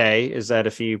him to stay is that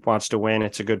if he wants to win,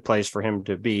 it's a good place for him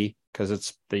to be, because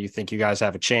it's that you think you guys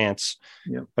have a chance.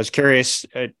 Yep. I was curious,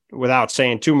 without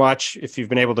saying too much, if you've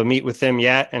been able to meet with him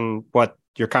yet and what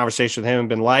your conversation with him have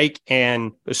been like,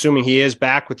 and assuming he is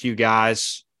back with you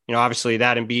guys, obviously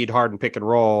that Embiid Harden pick and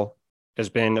roll has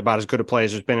been about as good a play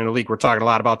as there's been in the league. We're talking a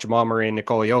lot about Jamal Murray and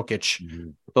Nikola Jokic.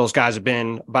 Mm-hmm. Those guys have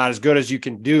been about as good as you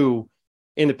can do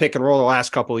in the pick and roll the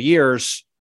last couple of years.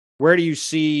 Where do you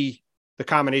see the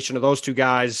combination of those two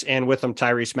guys, and with them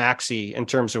Tyrese Maxey, in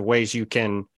terms of ways you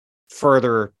can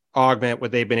further augment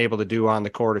what they've been able to do on the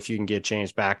court if you can get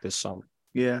James back this summer?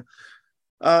 Yeah.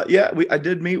 I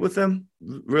did meet with him.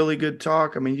 Really good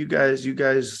talk. I mean, you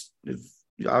guys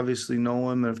obviously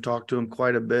know him and have talked to him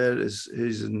quite a bit.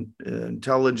 He's an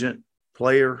intelligent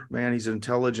player, man. He's an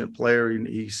intelligent player.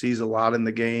 He sees a lot in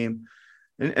the game,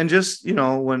 and just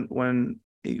when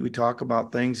we talk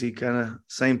about things, he kind of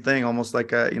same thing, almost like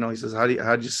he says,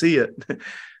 how'd you see it?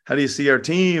 How do you see our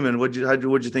team, and what'd you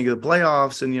think of the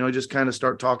playoffs? And just kind of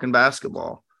start talking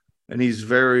basketball. And he's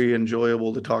very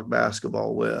enjoyable to talk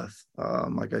basketball with.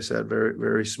 Like I said, very,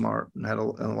 very smart, and had a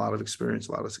lot of experience,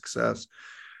 a lot of success.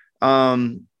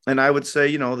 And I would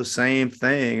say, the same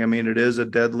thing. I mean, it is a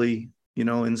deadly,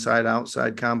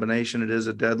 inside-outside combination. It is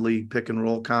a deadly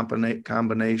pick-and-roll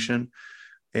combination.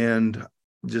 And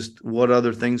just what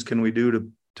other things can we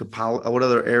do to polish? What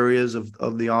other areas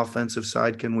of the offensive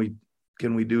side can we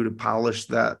do to polish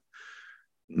that?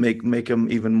 Make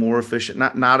them even more efficient,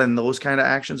 not in those kind of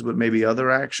actions, but maybe other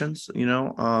actions,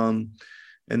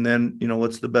 and then,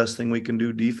 what's the best thing we can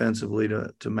do defensively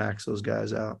to max those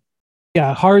guys out?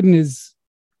 Yeah. Harden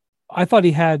I thought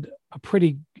he had a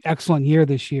pretty excellent year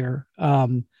this year.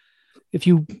 If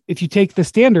you take the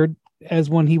standard as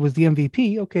when he was the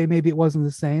MVP, okay, maybe it wasn't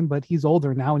the same, but he's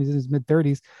older now and he's in his mid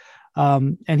 30s.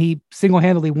 And he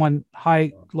single-handedly won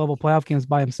high level playoff games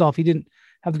by himself. He didn't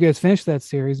have the greatest finish that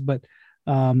series, but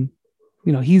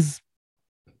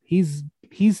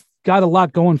he's got a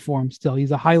lot going for him still.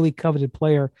 He's a highly coveted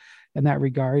player in that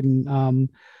regard. And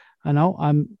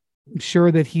I'm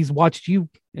sure that he's watched you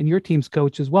and your team's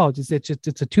coach as well. It's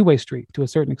a two-way street to a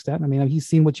certain extent. I mean, he's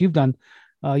seen what you've done.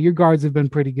 Your guards have been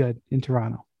pretty good in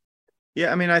Toronto.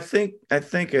 Yeah. I mean, I think I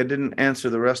didn't answer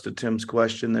the rest of Tim's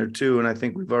question there too. And I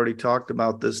think we've already talked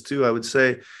about this too. I would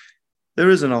say there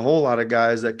isn't a whole lot of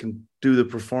guys that can do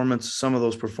some of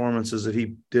those performances that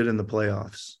he did in the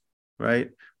playoffs. Right.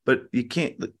 But you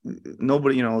can't,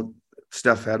 nobody,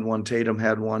 Steph had one, Tatum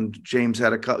had one, James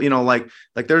had a couple, like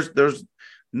there's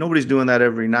nobody's doing that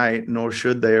every night, nor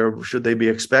should they, or should they be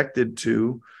expected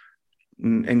to.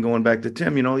 And going back to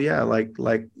Tim,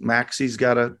 like Maxey's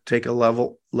got to take a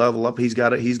level up. He's got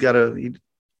to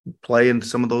play in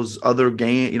some of those other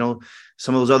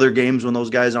games when those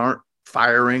guys aren't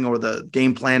firing or the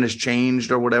game plan has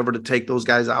changed or whatever, to take those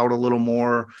guys out a little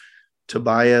more.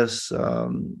 Tobias,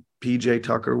 PJ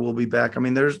Tucker will be back. I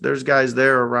mean, there's guys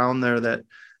there around there that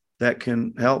that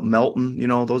can help. Melton,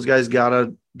 those guys got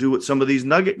to do what some of these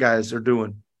Nugget guys are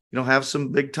doing, have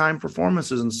some big time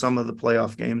performances in some of the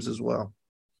playoff games as well.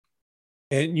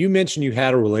 And you mentioned you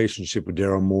had a relationship with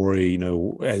Daryl Morey,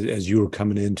 as you were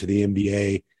coming into the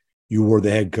NBA. You were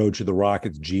the head coach of the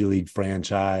Rockets G League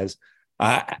franchise.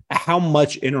 How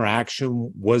much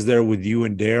interaction was there with you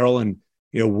and Daryl? And,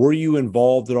 were you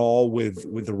involved at all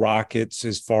with the Rockets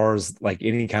as far as like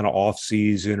any kind of off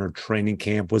season or training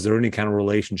camp? Was there any kind of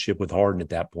relationship with Harden at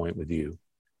that point with you?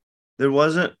 There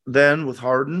wasn't then with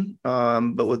Harden,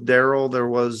 but with Daryl, there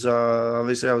was,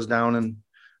 obviously I was down in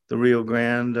the Rio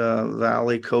Grande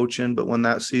Valley coaching, but when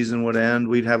that season would end,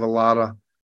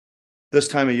 this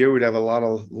time of year, we'd have a lot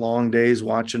of long days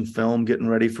watching film, getting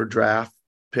ready for draft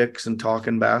picks and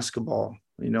talking basketball.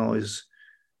 Is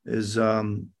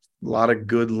a lot of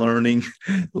good learning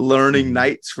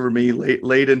nights for me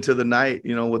late into the night,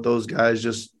 with those guys,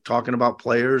 just talking about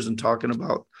players and talking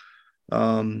about,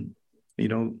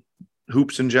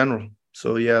 hoops in general.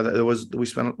 So yeah, we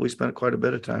spent quite a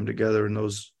bit of time together in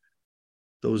those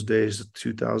days,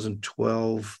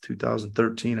 2012,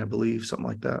 2013, I believe, something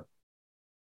like that.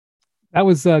 That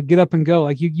was get up and go.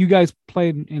 Like you guys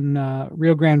played in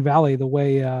Rio Grande Valley the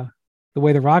way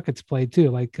the Rockets played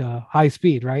too, like high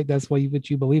speed, right? That's what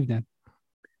you believed in.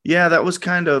 Yeah, that was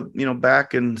kind of,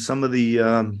 back in some of the,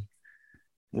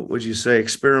 what would you say,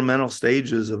 experimental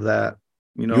stages of that.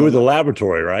 You were the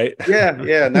laboratory, right?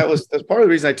 Yeah. And that's part of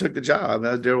the reason I took the job.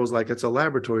 Daryl was like, it's a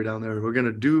laboratory down there. We're going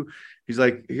to do, he's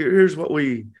like, here's what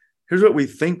we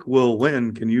think will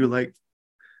win. Can you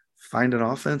find an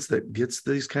offense that gets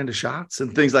these kind of shots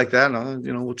and things like that?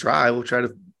 And, we'll try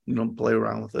to, play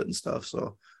around with it and stuff.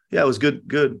 So yeah, it was good.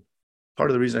 Part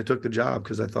of the reason I took the job,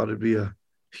 because I thought it'd be a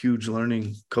huge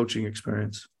learning coaching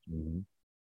experience. Mm-hmm.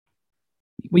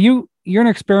 Well, you're an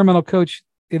experimental coach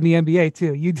in the NBA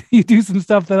too. You do some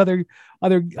stuff that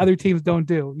other teams don't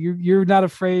do. You're not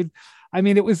afraid. I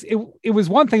mean, it was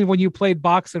one thing when you played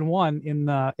box and one in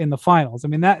the finals. I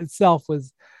mean, that itself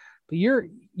was, but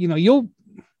you'll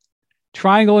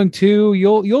triangle and two,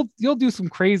 you'll do some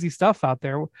crazy stuff out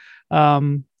there.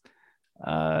 I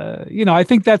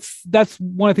think that's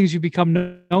one of the things you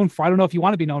become known for. I don't know if you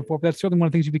want to be known for, but that's certainly one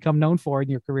of the things you become known for in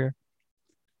your career.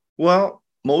 Well,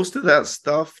 most of that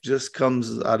stuff just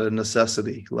comes out of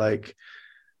necessity. Like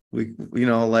a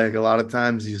lot of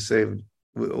times you say,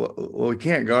 well, we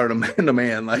can't guard a man to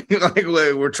man. Like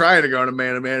we're trying to guard a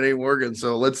man to man, it ain't working.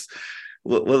 So what's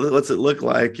it look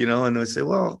like? And they say,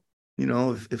 well,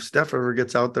 if Steph ever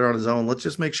gets out there on his own, let's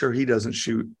just make sure he doesn't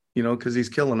shoot, because he's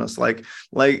killing us.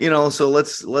 So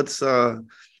let's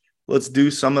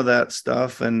do some of that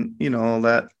stuff. And,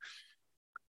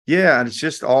 it's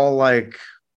just all like,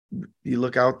 you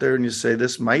look out there and you say,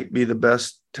 this might be the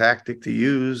best tactic to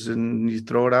use, and you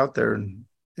throw it out there. And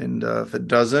if it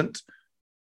doesn't,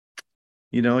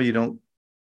 you go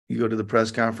to the press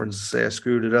conference and say, I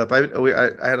screwed it up. I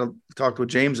had to talk with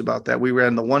James about that. We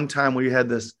ran the one time we had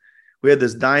this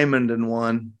diamond in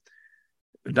one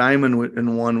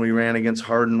we ran against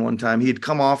Harden one time. He'd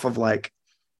come off of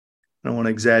I don't want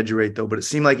to exaggerate though, but it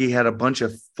seemed like he had a bunch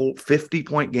of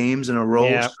 50-point games in a row.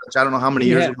 Yeah. I don't know how many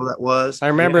years ago that was. I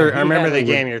remember the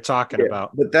game you're talking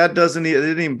about. But it didn't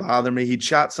even bother me. He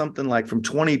shot something like from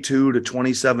 22 to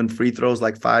 27 free throws,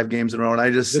 like 5 games in a row. And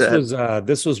I just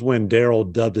this was when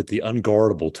Daryl dubbed it the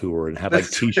Unguardable Tour and had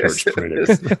T-shirts printed.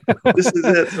 This is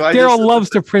it. So Daryl loves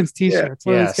to print T-shirts.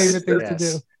 Yeah. One of his favorite things to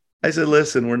do. I said,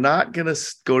 listen, we're not going to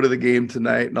go to the game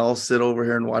tonight and I'll sit over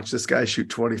here and watch this guy shoot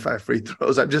 25 free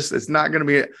throws. It's not going to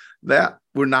be that.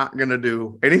 We're not going to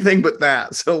do anything but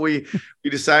that. So we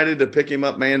decided to pick him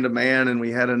up man to man, and we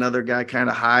had another guy kind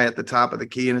of high at the top of the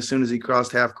key. And as soon as he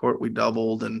crossed half court, we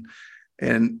doubled and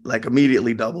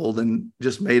immediately doubled and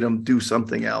just made him do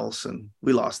something else. And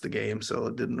we lost the game. So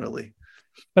it didn't really.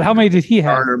 But how many did he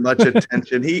have? Garner much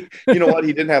attention. He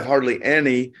didn't have hardly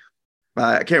any.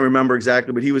 I can't remember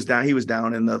exactly, but he was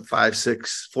down in the 4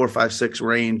 or 5, 6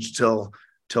 range till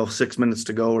 6 minutes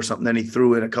to go or something. Then he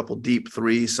threw in a couple deep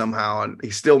threes somehow, and he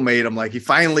still made them. He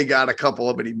finally got a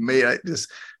couple, but it just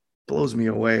blows me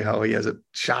away how he hasn't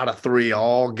shot a 3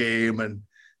 all game, and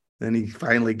then he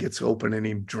finally gets open and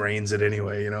he drains it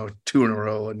anyway. 2 in a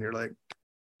row, and you're like,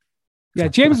 yeah,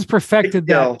 James has perfected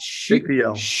that.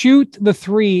 Shoot the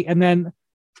 3 and then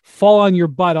fall on your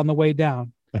butt on the way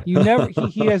down. You never.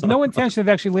 He has no intention of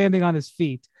actually landing on his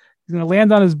feet. He's going to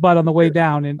land on his butt on the way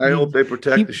down. And I hope they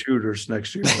protect the shooters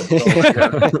next year.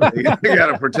 You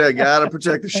gotta protect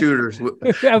the shooters.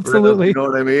 Absolutely. You know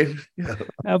what I mean? Yeah.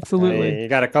 Absolutely. You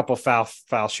got a couple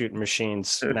foul shooting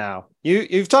machines now.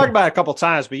 You've talked about it a couple of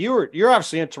times, but you're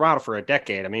obviously in Toronto for a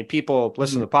decade. I mean, people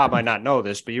listening to the pod might not know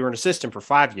this, but you were an assistant for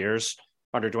 5 years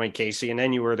under Dwayne Casey, and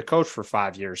then you were the coach for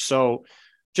 5 years. So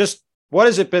just what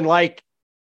has it been like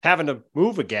having to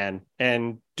move again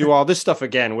and do all this stuff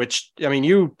again, which, I mean,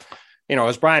 you know,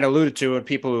 as Brian alluded to, and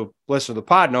people who listen to the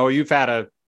pod know, you've had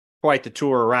quite the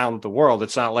tour around the world.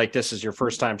 It's not like this is your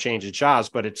first time changing jobs,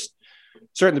 but it's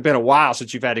certainly been a while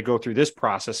since you've had to go through this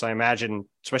process. I imagine,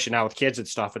 especially now with kids and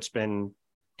stuff, it's been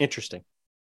interesting.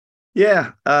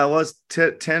 Yeah. It was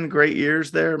 10 great years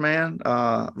there, man.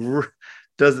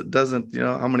 Doesn't, you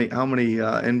know, how many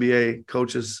NBA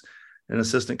coaches and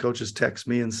assistant coaches text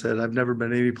me and said, I've never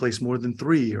been any place more than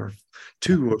 3 or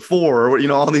 2 or 4, or, you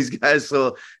know, all these guys.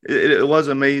 So it was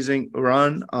an amazing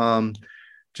run.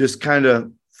 Just kind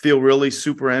of feel really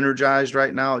super energized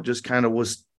right now. It just kind of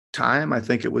was time. I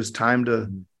think it was time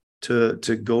to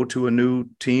go to a new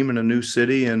team in a new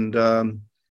city. And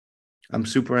I'm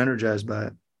super energized by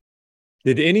it.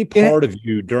 Did any part of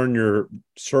you during your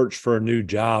search for a new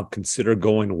job consider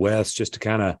going west just to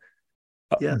kind of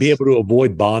be able to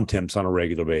avoid bond temps on a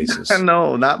regular basis?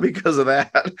 No, not because of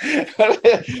that,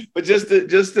 but just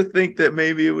to think that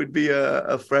maybe it would be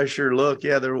a fresher look.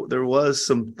 Yeah, there was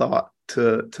some thought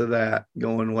to that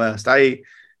going west.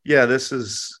 This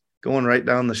is going right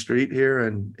down the street here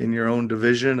and in your own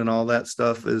division and all that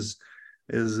stuff is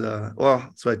well,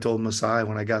 that's what I told Masai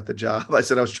when I got the job. I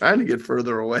said I was trying to get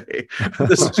further away.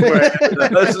 This is where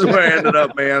I ended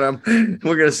up, man.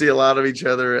 We're going to see a lot of each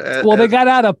other. They got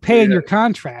out of paying your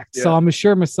contract, so I'm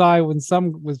sure Masai, when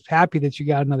some was happy that you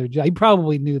got another job, he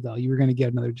probably knew though you were going to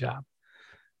get another job.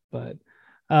 But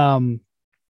it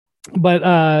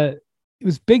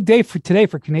was a big day for today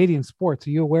for Canadian sports.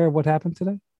 Are you aware of what happened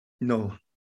today? No.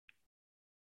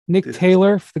 Nick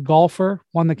Taylor, the golfer,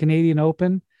 won the Canadian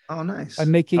Open. Oh, nice. By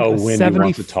making Wendy 70.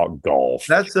 Wants to talk golf.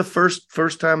 That's the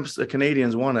first time the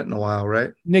Canadians won it in a while,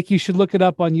 right? Nick, you should look it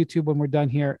up on YouTube when we're done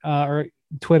here, or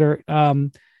Twitter. He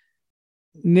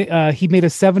made a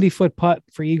 70-foot putt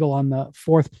for eagle on the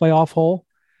 4th playoff hole.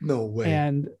 No way.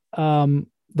 And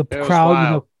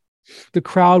the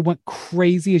crowd went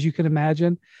crazy, as you can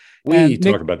imagine. We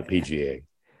talk about the PGA.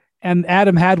 And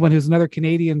Adam Hadwin, who's another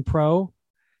Canadian pro,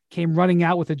 came running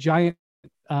out with a giant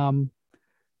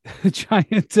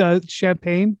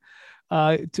champagne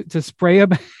to spray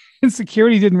him, and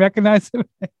security didn't recognize him.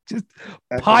 Just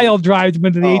pile drived him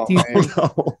into the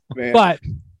 18th. Man. But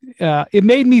it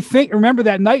made me think. Remember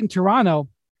that night in Toronto?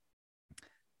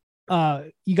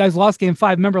 You guys lost game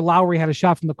 5. Remember Lowry had a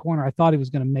shot from the corner. I thought he was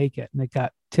going to make it, and it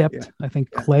got tipped. Yeah. I think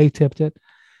Clay tipped it.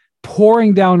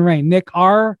 Pouring down rain. Nick,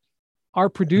 our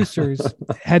producers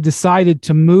had decided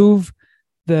to move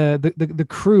the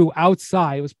crew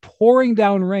outside. It was pouring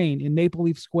down rain in Maple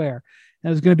Leaf Square, and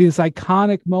it was going to be this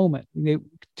iconic moment. There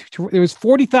was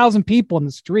 40,000 people in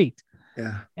the street,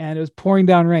 and it was pouring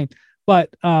down rain.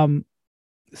 But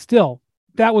still,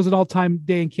 that was an all-time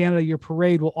day in Canada. Your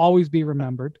parade will always be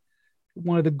remembered.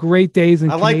 One of the great days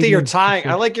in I like that you're tying.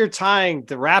 I like you're tying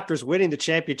the Raptors winning the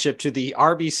championship to the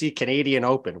RBC Canadian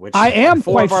Open, which I am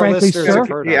quite frankly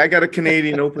sure. Yeah, I got a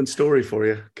Canadian Open story for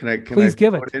you. Can I please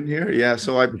give it in here? Yeah,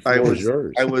 so I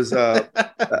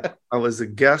was a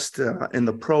guest in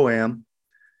the Pro-Am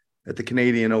at the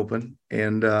Canadian Open,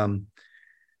 and you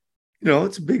know,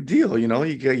 it's a big deal. You know,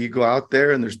 you go out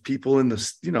there and there's people in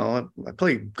the, you know, I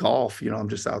play golf. You know, I'm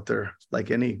just out there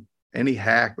like any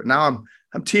hack, but now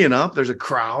I'm teeing up. There's a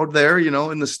crowd there, you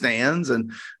know, in the stands,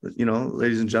 and, you know,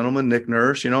 ladies and gentlemen, Nick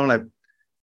Nurse, you know, and I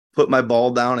put my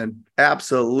ball down and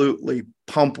absolutely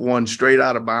pump one straight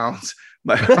out of bounds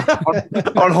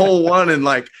on hole 1, and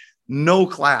like no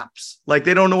claps, like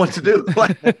they don't know what to do,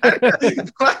 like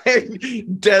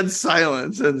dead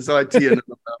silence. And so I teed it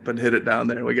up and hit it down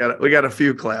there. We got a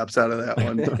few claps out of that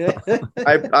one.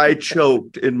 I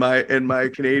choked in my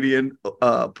Canadian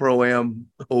Pro-Am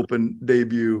Open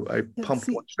debut. I pumped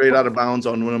one straight out of bounds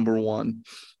on number 1.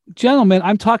 Gentlemen,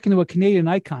 I'm talking to a Canadian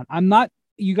icon. I'm not.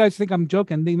 You guys think I'm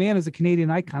joking? The man is a Canadian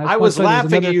icon. I was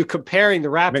laughing at you comparing the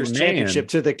Raptors championship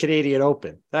to the Canadian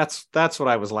Open. That's what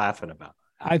I was laughing about.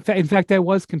 In fact, I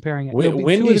was comparing it.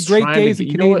 Wendy's two of the great days in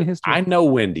Canadian history. I know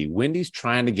Wendy. Wendy's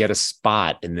trying to get a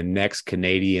spot in the next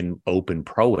Canadian Open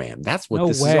Pro-Am. That's what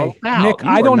this is all about. Nick,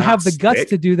 I don't have the guts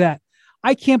to do that.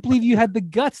 I can't believe you had the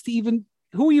guts to even.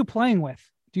 Who are you playing with?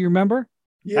 Do you remember?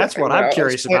 Yeah, that's what I'm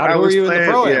curious about. Who are you in the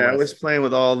Pro-Am? Yeah, I was playing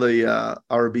with all the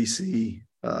RBC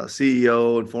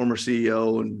CEO and former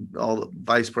CEO and all the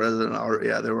vice president.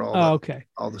 They were all okay.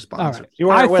 All the sponsors. Right. You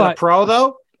want to win a pro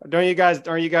though? Aren't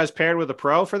you guys paired with a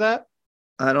pro for that?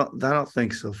 I don't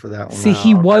think so for that one.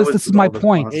 See, this is my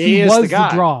point. He was the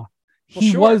draw.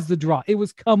 He was the draw. It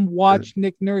was come watch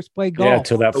Nick Nurse play golf. Yeah,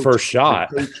 till that first shot.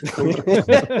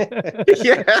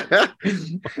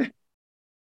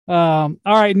 All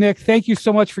right, Nick, thank you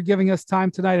so much for giving us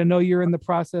time tonight. I know you're in the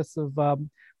process of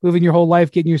moving your whole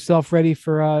life, getting yourself ready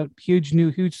for a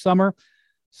huge summer.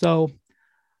 So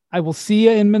I will see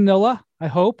you in Manila. I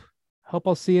hope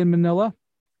I'll see you in Manila.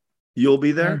 You'll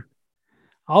be there?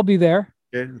 I'll be there.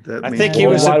 Okay, I think he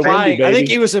was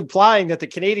implying that the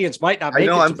Canadians might not make it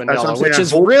to Manila, which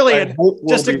is really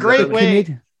just a great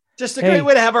way. Just a great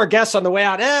way to have our guests on the way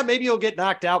out. Maybe you'll get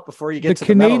knocked out before you get to the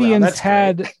Canadians.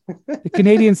 The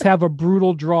Canadians have a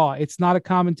brutal draw. It's not a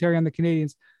commentary on the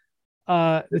Canadians.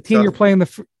 The team you're playing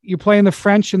the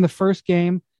French in the first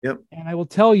game. Yep. And I will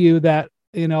tell you that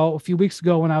a few weeks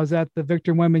ago when I was at the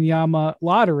Victor Wembanyama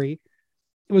lottery,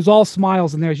 it was all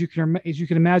smiles in there as you can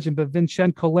imagine. But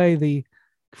Vincent Collet, the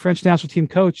French national team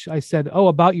coach, I said, "Oh,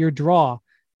 about your draw."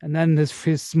 And then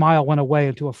his smile went away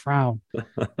into a frown.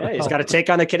 Yeah, he's got to take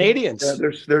on the Canadians. Yeah,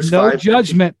 there's no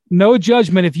judgment. No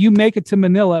judgment. If you make it to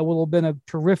Manila, it will have been a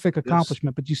terrific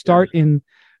accomplishment. But you start in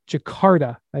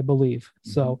Jakarta, I believe.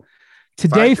 So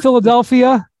today,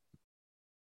 Philadelphia,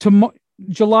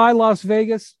 July, Las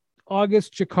Vegas,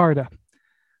 August, Jakarta.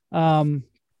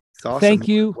 Awesome. Thank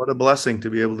you. What a blessing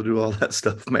to be able to do all that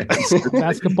stuff, man.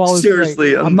 Basketball is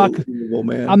seriously great.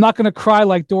 man. I'm not going to cry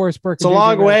like Doris Burke. It's a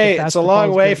long way. It's a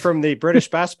long way from the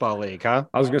British Basketball League, huh?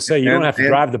 I was going to say you don't have to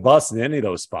drive the bus in any of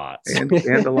those spots, and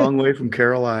a long way from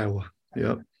Carroll, Iowa.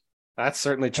 Yep, that's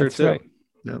certainly true too. Right.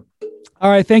 Yep. All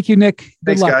right, thank you, Nick. Good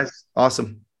Thanks, luck. guys.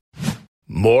 Awesome.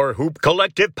 More Hoop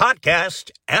Collective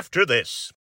podcast after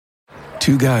this.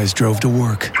 Two guys drove to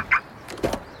work.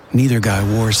 Neither guy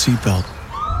wore a seatbelt.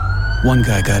 One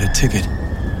guy got a ticket.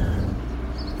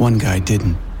 One guy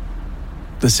didn't.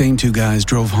 The same two guys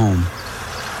drove home.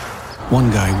 One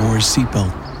guy wore his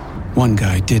seatbelt. One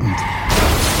guy didn't.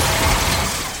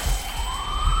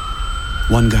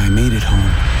 One guy made it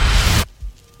home.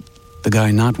 The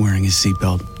guy not wearing his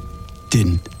seatbelt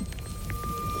didn't.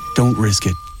 Don't risk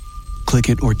it. Click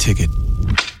it or ticket.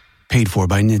 Paid for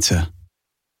by NHTSA.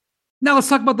 Now let's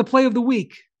talk about the play of the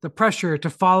week. The pressure to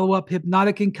follow up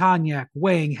Hypnotic and Cognac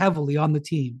weighing heavily on the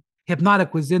team.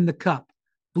 Hypnotic was in the cup,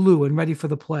 blue and ready for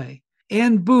the play.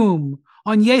 And boom,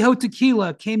 Añejo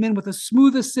Tequila came in with a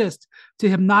smooth assist to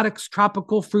Hypnotic's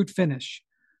tropical fruit finish.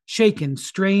 Shaken,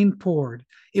 strained, poured.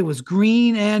 It was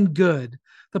green and good.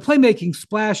 The playmaking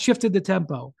splash shifted the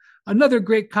tempo. Another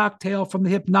great cocktail from the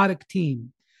Hypnotic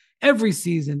team. Every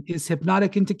season is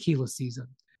Hypnotic and Tequila season.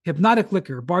 Hypnotic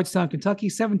Liquor, Bardstown, Kentucky,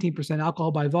 17%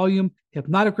 alcohol by volume.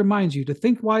 Hypnotic reminds you to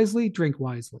think wisely, drink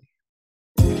wisely.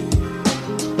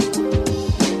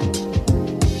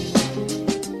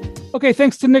 Okay,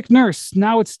 thanks to Nick Nurse.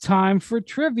 Now it's time for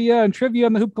trivia. And trivia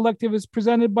on the Hoop Collective is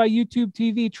presented by YouTube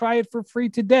TV. Try it for free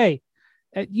today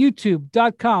at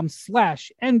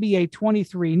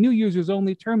youtube.com/NBA23. New users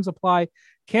only. Terms apply.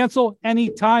 Cancel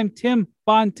anytime. Tim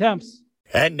Bontemps.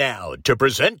 And now, to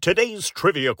present today's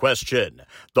trivia question,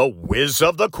 the whiz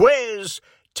of the quiz,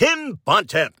 Tim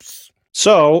Bontemps.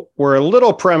 So, we're a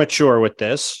little premature with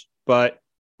this, but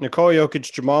Nikola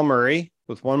Jokic, Jamal Murray,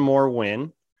 with one more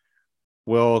win,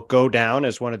 will go down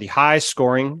as one of the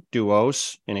highest-scoring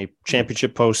duos in a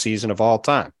championship postseason of all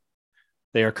time.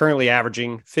 They are currently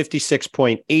averaging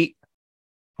 56.8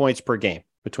 points per game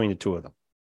between the two of them.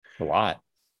 A lot.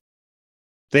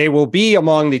 They will be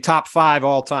among the top 5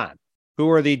 all time. Who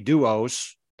are the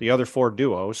duos, the other 4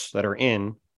 duos that are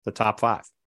in the top 5?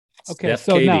 Okay, Steph,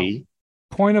 so KD. now,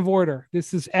 point of order.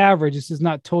 This is average. This is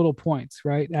not total points,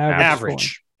 right?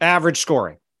 Average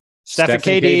scoring. Steph and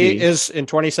KD is in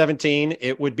 2017.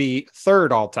 It would be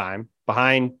 3rd all time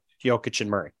behind Jokic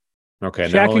and Murray. Okay,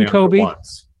 Shaq and Kobe.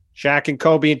 Shaq and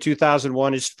Kobe in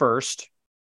 2001 is 1st.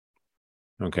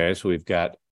 Okay, so we've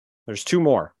got. There's 2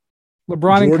 more.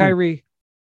 LeBron and Kyrie.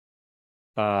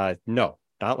 No.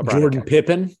 Not LeBron. Jordan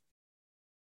Pippen.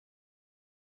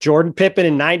 Jordan Pippen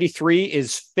in 93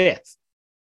 is 5th.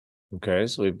 Okay,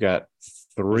 so we've got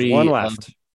 3. There's 1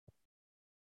 left.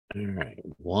 All right,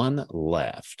 1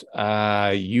 left.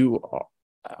 You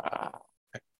are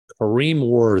Kareem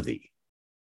Worthy.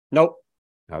 Nope.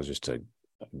 That was just a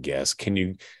guess. Can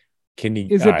you?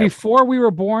 Is it before we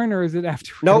were born or is it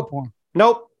after we were born?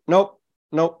 Nope.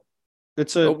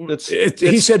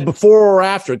 He said before or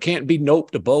after. It can't be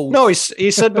nope to both. No, he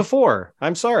said before.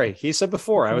 I'm sorry. He said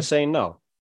before. I was saying no.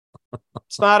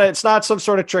 It's not some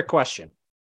sort of trick question.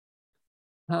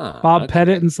 Bob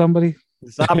Pettit and somebody.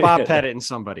 It's not Bob Pettit and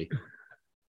somebody.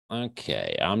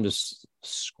 Okay, I'm just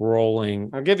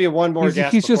scrolling. I'll give you one more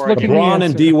guess. He's just looking. LeBron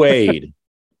and D Wade.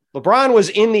 LeBron was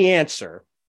in the answer,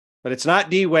 but it's not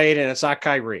D Wade and it's not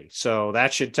Kyrie. So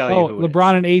that should tell you who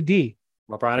LeBron and AD.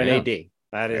 LeBron and AD.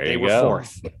 They were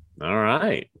fourth. All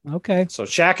right. Okay. So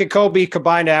Shaq and Kobe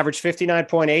combined average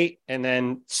 59.8, and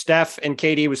then Steph and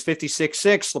KD was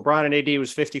 56.6. LeBron and AD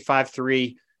was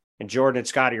 55.3, and Jordan and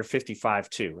Scottie are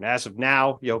 55.2. And as of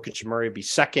now, Jokic and Murray would be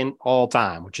second all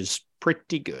time, which is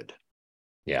pretty good.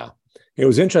 Yeah. It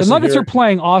was interesting. The Nuggets are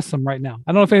playing awesome right now.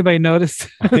 I don't know if anybody noticed.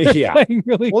 Yeah.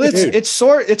 Really well,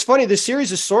 it's funny. This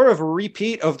series is sort of a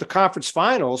repeat of the conference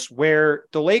finals where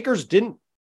the Lakers didn't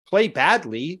play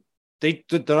badly. The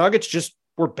Nuggets just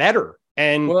were better.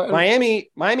 And Miami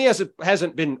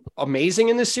hasn't been amazing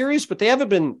in this series, but they haven't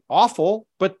been awful.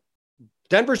 But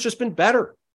Denver's just been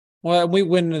better. Well, we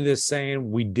went into this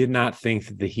saying we did not think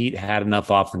that the Heat had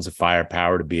enough offensive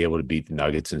firepower to be able to beat the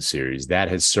Nuggets in series. That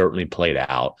has certainly played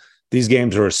out. These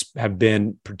games have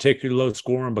been particularly low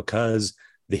scoring because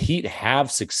the Heat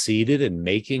have succeeded in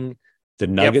making the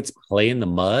Nuggets play in the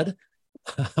mud,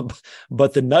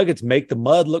 but the Nuggets make the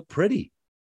mud look pretty.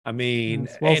 I mean,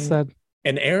 well said.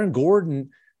 And Aaron Gordon,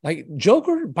 like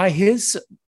Joker, by his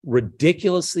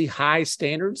ridiculously high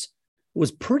standards,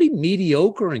 was pretty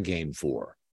mediocre in Game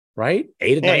 4, right?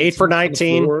 8 for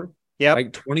 19. Yeah,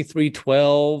 like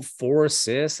 23-12, 4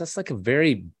 assists. That's like a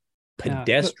very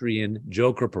pedestrian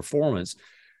Joker performance.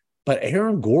 But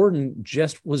Aaron Gordon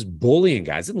just was bullying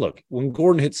guys. And look, when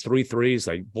Gordon hits 3 threes,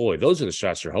 like, boy, those are the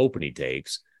shots you're hoping he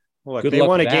takes. Well, look, they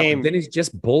won a game. Then he's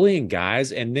just bullying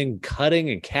guys and then cutting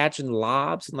and catching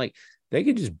lobs. And like, they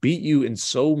could just beat you in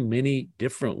so many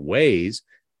different ways.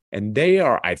 And they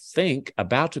are, I think,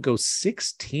 about to go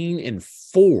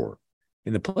 16-4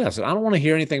 in the playoffs. And I don't want to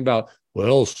hear anything about,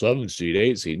 well, 7 seed,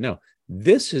 8 seed. No,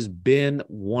 this has been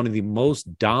one of the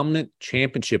most dominant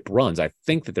championship runs. I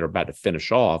think that they're about to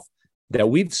finish off that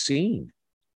we've seen.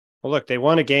 Well, look, they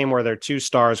won a game where their 2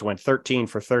 stars went 13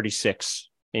 for 36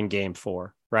 in Game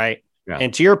 4, right? Yeah.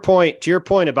 And to your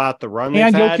point about the run,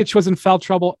 and Jokic was in foul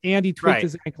trouble, and he tweaked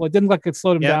his ankle. It didn't look like it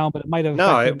slowed him down, but it might have.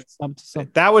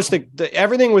 That was the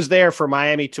everything was there for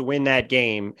Miami to win that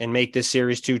game and make this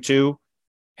series 2-2.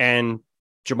 And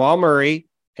Jamal Murray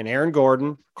and Aaron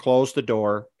Gordon closed the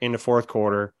door in the fourth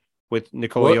quarter with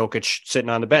Nikola Jokic sitting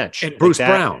on the bench. And Bruce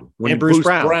Brown. When Bruce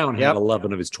Brown had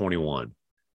 11 of his 21.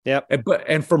 Yep.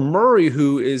 And for Murray,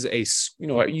 who is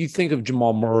you think of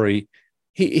Jamal Murray,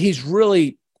 he's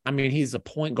really, I mean, he's a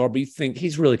point guard, but you think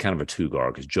he's really kind of a 2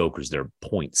 guard because Joker's their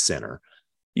point center.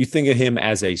 You think of him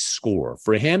as a scorer.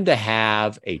 For him to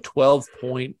have a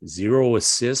 12-point, 0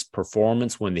 assist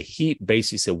performance when the Heat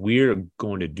basically said, we're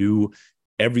going to do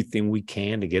everything we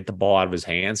can to get the ball out of his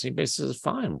hands. And he basically says,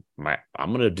 fine, I'm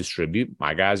going to distribute.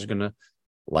 My guys are going to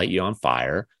light you on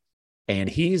fire. And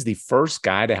he's the first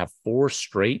guy to have 4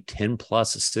 straight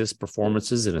 10-plus assist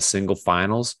performances in a single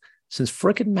finals since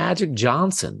frickin' Magic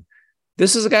Johnson.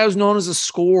 This is a guy who's known as a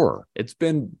scorer. It's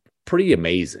been pretty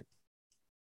amazing.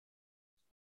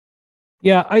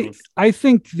 Yeah, I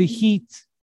think the Heat,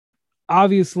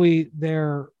 obviously,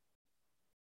 they're,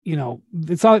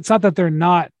 it's not that they're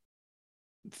not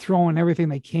throwing everything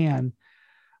they can.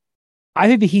 I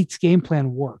think the Heat's game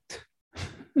plan worked,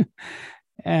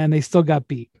 and they still got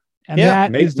beat. And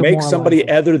that make somebody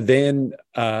other than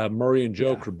Murray and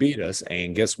Joker beat us.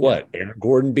 And guess what? Aaron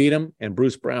Gordon beat him, and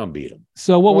Bruce Brown beat him.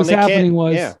 So what was happening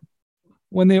was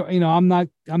when they, I'm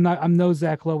no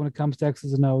Zach Lowe when it comes to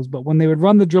X's and O's, but when they would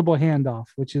run the dribble handoff,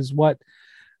 which is what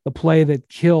the play that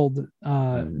killed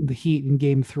the Heat in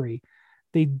Game 3,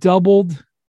 they doubled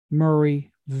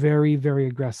Murray very, very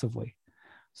aggressively,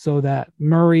 so that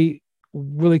Murray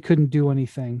really couldn't do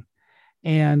anything.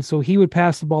 And so he would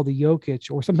pass the ball to Jokic,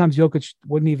 or sometimes Jokic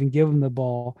wouldn't even give him the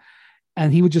ball.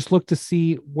 And he would just look to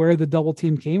see where the double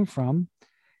team came from,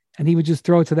 and he would just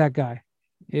throw it to that guy.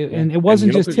 And it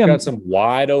wasn't just him. Got some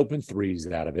wide open threes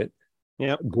out of it.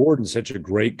 Yeah. Gordon's such a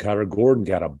great cutter. Gordon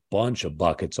got a bunch of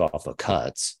buckets off of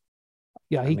cuts.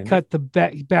 Yeah, he cut the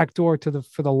back door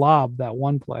for the lob that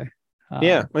one play.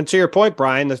 Yeah. And to your point,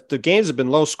 Brian, the games have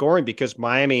been low scoring because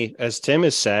Miami, as Tim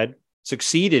has said,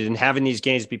 succeeded in having these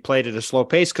games be played at a slow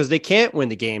pace because they can't win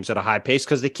the games at a high pace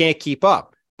because they can't keep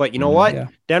up. But you know what? Yeah.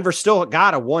 Denver still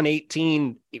got a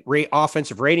 118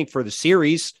 offensive rating for the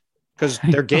series because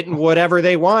they're getting whatever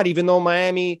they want, even though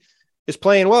Miami is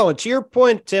playing well. And to your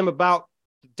point, Tim, about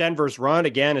Denver's run,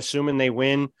 again, assuming they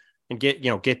win and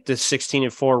get this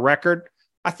 16-4 record,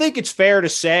 I think it's fair to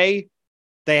say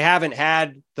they haven't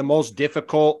had the most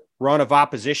difficult run of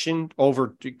opposition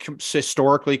over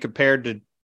historically compared to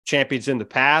champions in the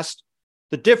past.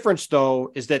 The difference,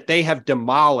 though, is that they have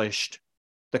demolished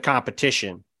the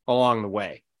competition along the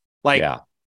way. Like,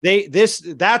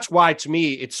 that's why, to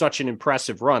me, it's such an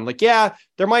impressive run. Like, yeah,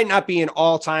 there might not be an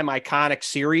all-time iconic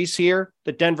series here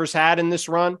that Denver's had in this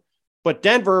run, but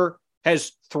Denver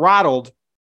has throttled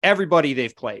everybody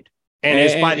they've played.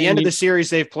 And by the end of the series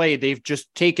they've played, they've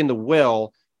just taken the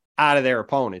will out of their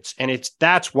opponents. And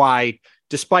that's why,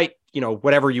 despite,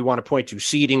 whatever you want to point to,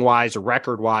 seeding wise or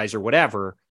record wise or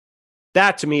whatever,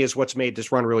 that to me is what's made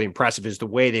this run really impressive, is the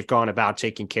way they've gone about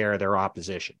taking care of their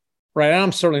opposition. Right.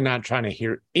 I'm certainly not trying to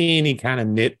hear any kind of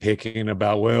nitpicking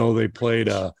about, well, they played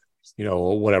an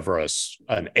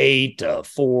 8, a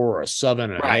 4, a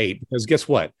 7, an 8. Because guess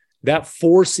what? That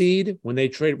 4 seed, when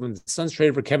the Suns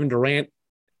traded for Kevin Durant,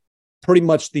 pretty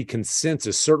much the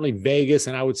consensus, certainly Vegas,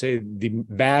 and I would say the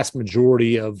vast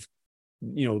majority of,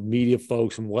 media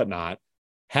folks and whatnot,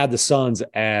 had the Suns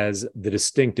as the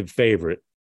distinctive favorite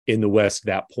in the West at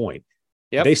that point.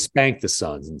 Yep. They spanked the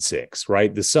Suns in 6,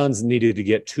 right? The Suns needed to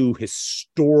get 2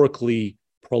 historically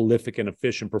prolific and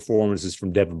efficient performances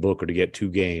from Devin Booker to get 2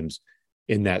 games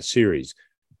in that series.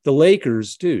 The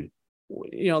Lakers, dude,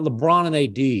 LeBron and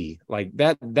AD, like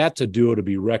that's a duo to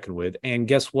be reckoned with. And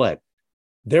guess what?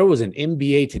 There was an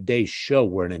NBA Today show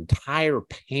where an entire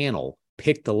panel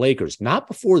picked the Lakers, not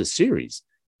before the series.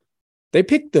 They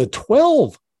picked the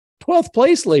 12th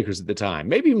place Lakers at the time,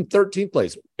 maybe even 13th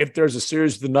place. If there's a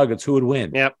series with the Nuggets, who would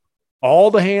win? Yep.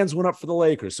 All the hands went up for the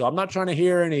Lakers. So I'm not trying to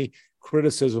hear any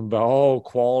criticism about,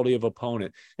 quality of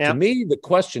opponent. Yep. To me, the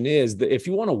question is that if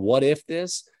you want to what if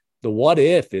this, the what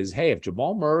if is, hey, if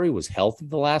Jamal Murray was healthy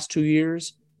the last 2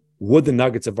 years, would the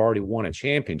Nuggets have already won a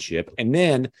championship? And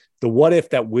then the what if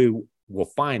that we will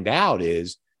find out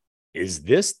is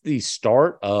this the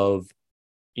start of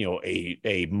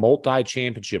a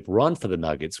multi-championship run for the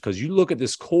Nuggets? Because you look at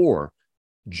this core,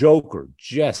 Joker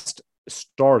just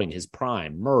starting his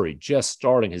prime, Murray just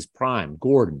starting his prime,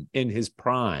 Gordon in his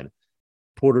prime,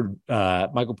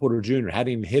 Michael Porter Jr.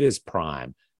 hadn't even hit his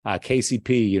prime,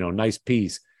 KCP, nice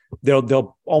piece.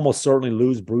 They'll almost certainly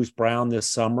lose Bruce Brown this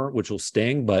summer, which will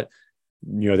sting, but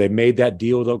they made that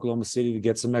deal with Oklahoma City to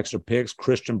get some extra picks.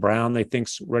 Christian Brown, they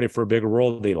think's ready for a bigger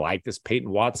role. They like this Peyton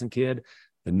Watson kid.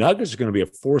 The Nuggets are going to be a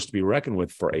force to be reckoned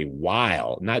with for a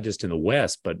while, not just in the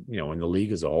West, but in the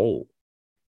league as a whole.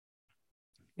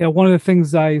 Yeah, one of the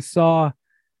things I saw,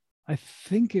 I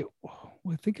think it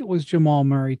was Jamal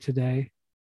Murray today.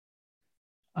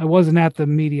 I wasn't at the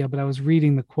media, but I was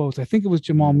reading the quotes. I think it was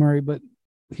Jamal Murray, but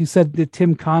he said that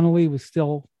Tim Connolly was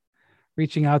still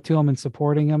reaching out to him and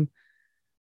supporting him.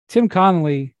 Tim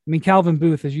Connolly, Calvin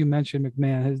Booth, as you mentioned,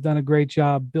 McMahon, has done a great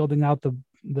job building out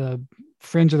the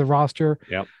fringe of the roster.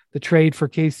 Yep. The trade for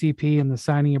KCP and the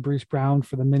signing of Bruce Brown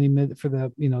for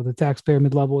the taxpayer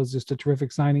mid-level is just a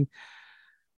terrific signing.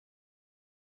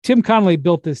 Tim Connolly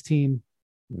built this team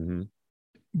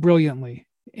brilliantly.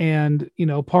 And,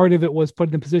 part of it was put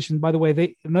in the position. By the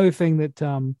way, another thing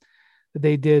that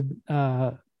they did,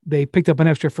 they picked up an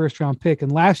extra first-round pick in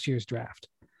last year's draft.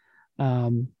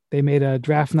 They made a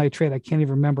draft night trade. I can't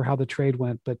even remember how the trade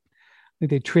went, but I think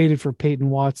they traded for Peyton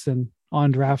Watson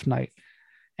on draft night.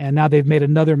 And now they've made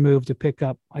another move to pick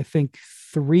up, I think,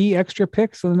 3 extra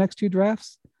picks in the next 2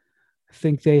 drafts. I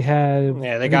think they have.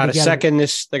 Yeah, they got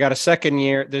a second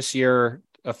year this year,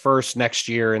 a first next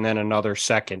year, and then another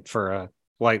second for a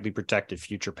lightly protected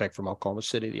future pick from Oklahoma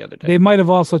City the other day. They might have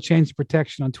also changed the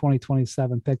protection on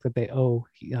 2027 pick that they owe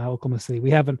Oklahoma City. We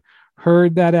haven't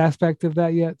heard that aspect of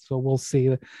that yet, so we'll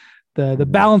see. The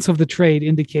balance of the trade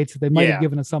indicates that they might have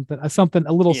given us something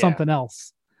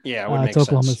else. Yeah, it would make to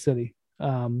Oklahoma sense. City.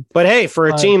 But hey, for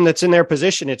a team that's in their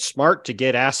position, it's smart to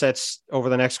get assets over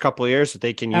the next couple of years that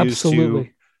they can use to,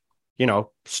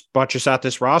 buttress out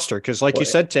this roster. Because, like you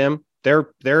said, Tim, they're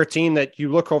a team that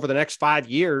you look over the next 5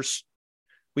 years.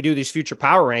 We do these future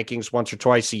power rankings once or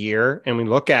twice a year, and we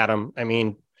look at them.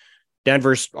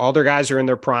 Denver's, all their guys are in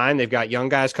their prime. They've got young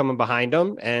guys coming behind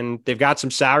them, and they've got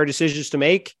some salary decisions to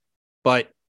make. But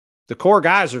the core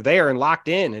guys are there and locked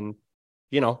in, and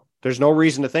there's no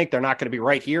reason to think they're not going to be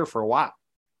right here for a while.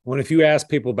 When if you ask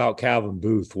people about Calvin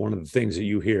Booth, one of the things that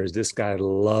you hear is this guy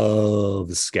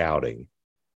loves scouting,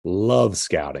 loves,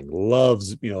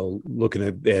 looking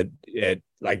at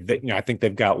like, I think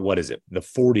they've got, the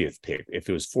 40th pick. If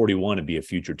it was 41, it'd be a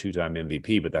future 2-time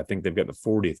MVP, but I think they've got the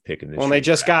 40th pick in this. Well, they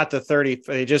just got the 30.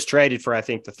 They just traded for, I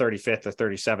think, the 35th or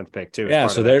 37th pick too. Yeah.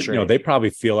 So they're, they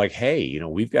probably feel like, hey,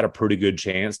 we've got a pretty good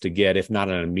chance to get, if not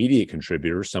an immediate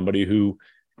contributor, somebody who,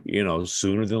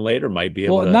 sooner than later might be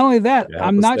able to. Well, not only that,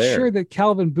 I'm not sure that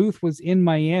Calvin Booth was in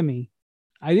Miami.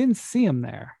 I didn't see him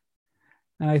there.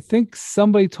 And I think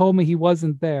somebody told me he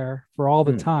wasn't there for all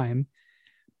the time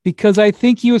because I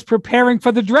think he was preparing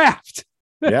for the draft.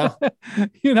 Yeah.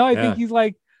 I think he's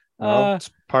like,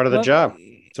 it's part of the job.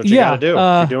 That's what you got to do.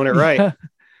 You're doing it right.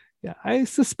 Yeah. I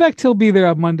suspect he'll be there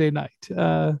on Monday night.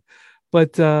 I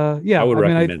would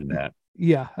recommend that.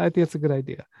 Yeah, I think that's a good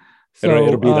idea. So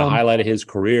it'll be the highlight of his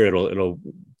career. It'll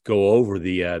go over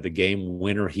the game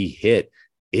winner he hit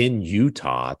in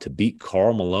Utah to beat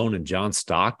Karl Malone and John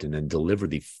Stockton and deliver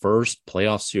the first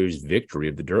playoff series victory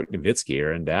of the Dirk Nowitzki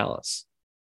era in Dallas.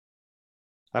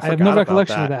 I have no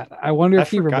recollection of that. I wonder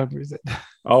if he remembers it.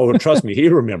 Oh, trust me, he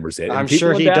remembers it. I'm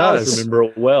sure he does. Remember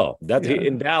it well.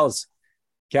 In Dallas.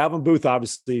 Calvin Booth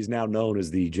obviously is now known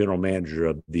as the general manager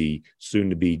of the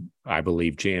soon-to-be, I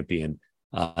believe, champion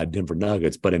Denver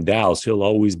Nuggets. But in Dallas, he'll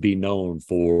always be known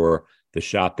for the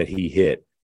shot that he hit.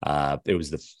 It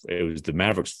was the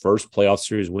Mavericks' first playoff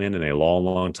series win in a long,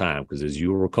 long time. Because as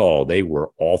you recall, they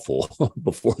were awful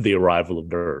before the arrival of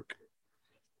Dirk.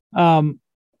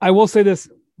 I will say this: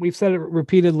 we've said it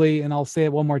repeatedly, and I'll say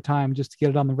it one more time just to get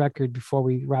it on the record before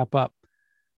we wrap up.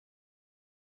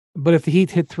 But if the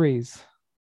Heat hit threes,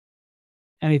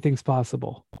 anything's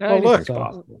possible. Well, look,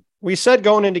 we said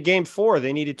going into game 4,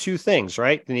 they needed 2 things,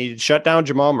 right? They needed to shut down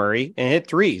Jamal Murray and hit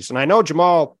threes. And I know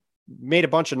Jamal made a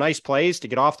bunch of nice plays to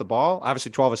get off the ball.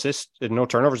 Obviously 12 assists and no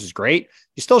turnovers is great.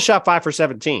 He still shot 5 for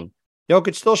 17.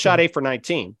 Jokic still shot 8 for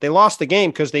 19. They lost the game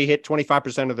because they hit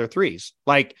 25% of their threes.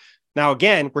 Like, now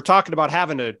again, we're talking about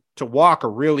having to walk a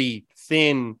really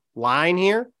thin line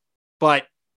here. But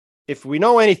if we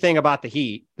know anything about the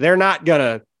Heat, they're not going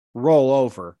to roll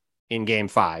over in game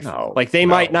 5. They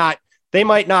might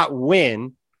not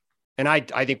win. And I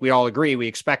think we all agree, we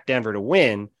expect Denver to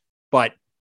win, but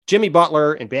Jimmy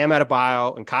Butler and Bam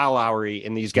Adebayo and Kyle Lowry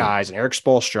and these guys and Eric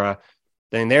Spoelstra,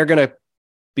 then they're going to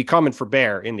be coming for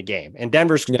bear in the game. And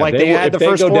Denver's they had the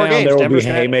first 4 games. There will be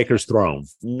haymakers thrown.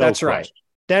 That's right.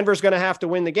 Denver's going to have to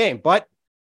win the game. But,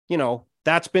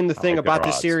 that's been the thing about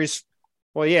this series.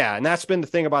 Well, yeah. And that's been the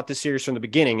thing about this series from the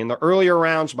beginning. In the earlier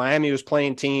rounds, Miami was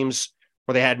playing teams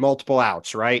where they had multiple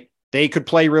outs, right? They could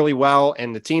play really well,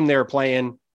 and the team they were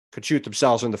playing could shoot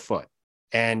themselves in the foot.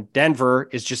 And Denver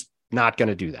is just not going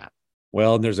to do that.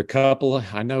 Well, there's a couple.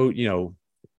 I know,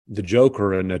 the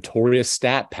Joker, a notorious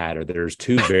stat patter. There's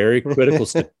 2 very critical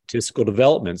statistical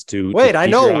developments to. Wait, I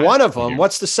know one of them. Here.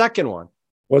 What's the second one?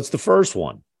 What's the first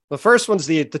one? The first one's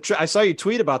I saw you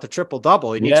tweet about the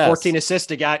triple-double. He needs 14 assists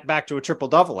to get back to a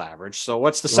triple-double average. So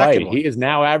what's the second one? He is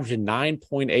now averaging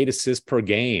 9.8 assists per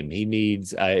game. He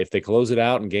needs, if they close it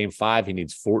out in game 5, he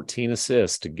needs 14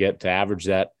 assists to average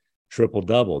that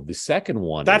triple-double. The second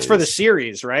one That's for the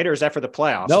series, right? Or is that for the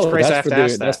playoffs? No,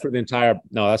 that's for the entire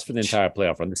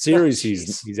playoff run. The series,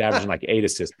 he's averaging like 8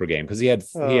 assists per game because he had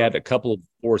a couple of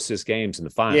 4-assist games in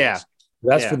the finals. Yeah.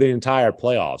 That's for the entire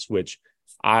playoffs, which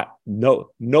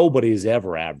nobody has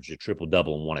ever averaged a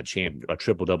triple-double and won a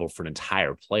triple-double for an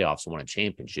entire playoffs and won a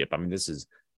championship. I mean, this is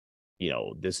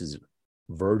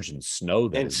virgin snow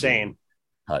that insane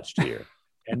touched here.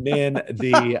 And then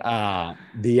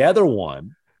the other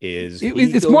one is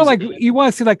it's more like you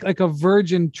want to see like a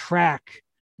virgin track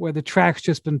where the track's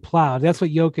just been plowed. That's what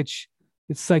Jokic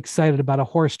is so excited about, a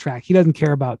horse track. He doesn't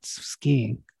care about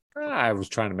skiing. I was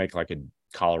trying to make like a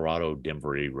Colorado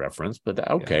Denver reference, but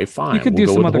okay, fine. You could do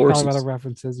some other Colorado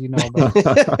references, about.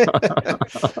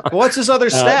 What's his other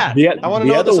stat? I want to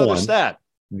know this other stat.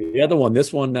 The other one,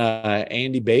 this one,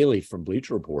 Andy Bailey from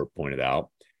Bleacher Report pointed out,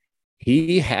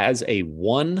 he has a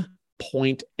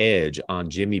 1-point edge on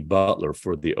Jimmy Butler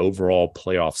for the overall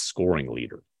playoff scoring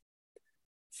leader.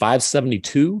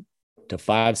 572 to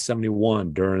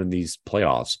 571 during these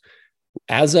playoffs.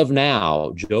 As of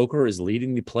now, Joker is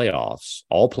leading the playoffs,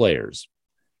 all players,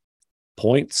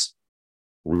 points,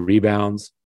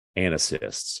 rebounds, and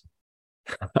assists.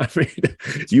 I mean,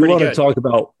 you want to talk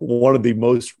about one of the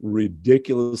most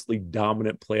ridiculously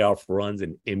dominant playoff runs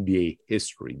in NBA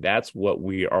history. That's what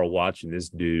we are watching this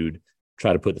dude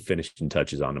try to put the finishing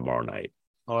touches on tomorrow night.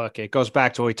 Oh, okay. It goes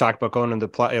back to what we talked about going into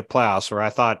the playoffs, where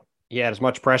I thought he had as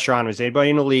much pressure on him as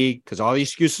anybody in the league because all the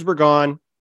excuses were gone.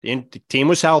 The team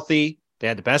was healthy. They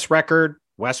had the best record.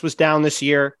 West was down this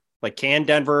year. Like, can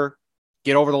Denver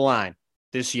get over the line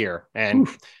this year? And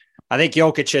I think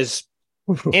Jokic has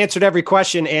answered every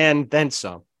question and then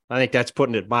some. I think that's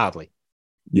putting it mildly.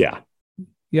 Yeah.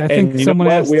 Yeah, I think someone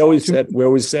asked. We always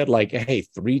said, like, hey,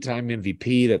 3-time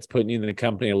MVP, that's putting you in the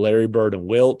company of Larry Bird and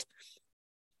Wilt.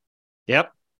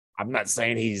 Yep. I'm not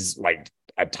saying he's like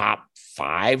a top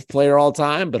 5 player all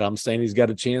time, but I'm saying he's got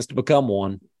a chance to become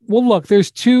one. Well, look,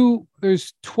 there's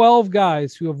 12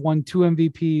 guys who have won 2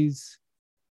 MVPs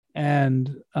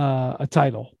and a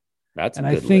title. That's a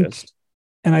And good think, list.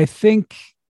 And I think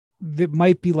that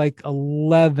might be like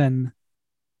 11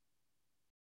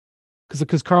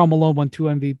 because Karl Malone won 2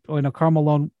 MVP. Oh, no, Karl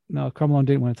Malone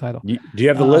didn't win a title. Do you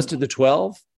have the list of the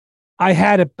 12? I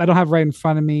had it. I don't have it right in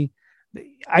front of me.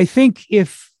 I think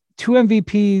if 2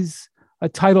 MVPs, a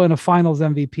title, and a Finals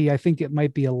MVP, I think it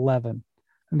might be 11.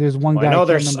 And there's one guy. I know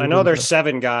there's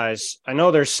 7 guys. I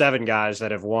know there's 7 guys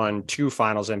that have won 2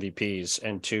 Finals MVPs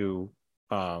and 2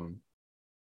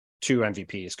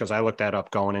 MVPs because I looked that up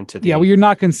going into the well, you're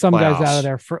knocking some playoffs. guys out of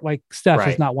there for like Steph Right.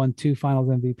 has not won 2 Finals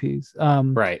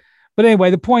MVPs. Right. But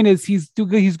anyway, the point is he's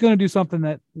going to do something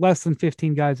that less than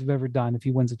 15 guys have ever done if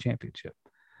he wins a championship.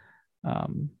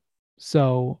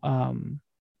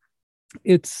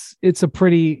 It's a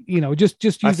pretty,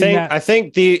 just using that. I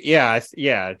think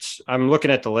I'm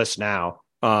looking at the list now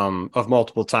of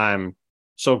multiple time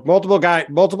MVPs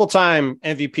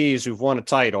who've won a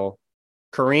title: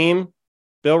 Kareem,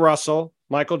 Bill Russell,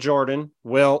 Michael Jordan,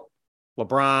 Wilt,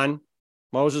 LeBron,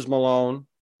 Moses Malone,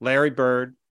 Larry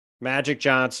Bird, Magic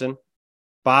Johnson,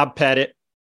 Bob Pettit,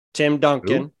 Tim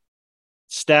Duncan,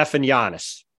 Steph, and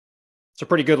Giannis. It's a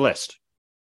pretty good list.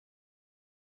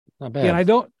 Not bad. Yeah,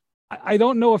 and I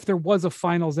don't know if there was a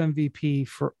Finals MVP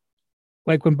for,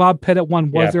 like, when Bob Pettit won.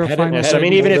 Was there a Finals? Yes, I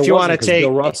mean, even if you want to take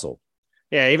Bill Russell,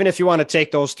 even if you want to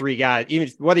take those 3 guys,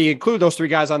 even whether you include those 3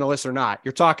 guys on the list or not,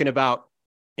 you're talking about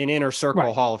an inner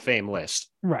circle Hall of Fame list.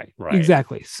 Right.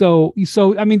 Exactly. So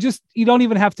I mean, just you don't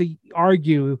even have to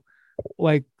argue.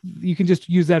 Like, you can just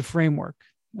use that framework.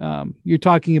 You're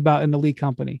talking about an elite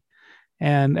company,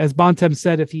 and as Bontemps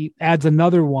said, if he adds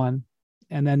another one,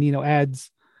 and then adds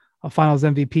a Finals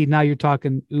MVP, now you're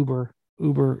talking uber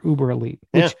elite.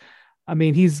 Which, I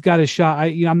mean, he's got a shot.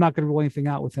 I'm not going to rule anything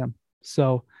out with him.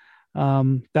 So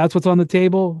that's what's on the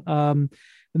table. The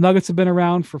Nuggets have been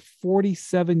around for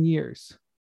 47 years.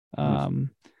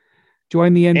 Joined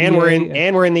the NBA,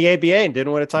 and we're in the ABA and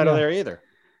didn't win a title there either.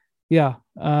 Yeah.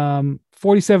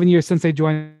 47 years since they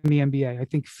joined the NBA. I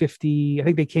think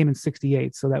they came in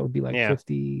 68. So that would be like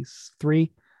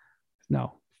 53.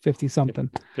 No, 50 something.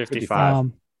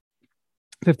 55.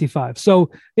 55. So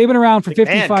they've been around for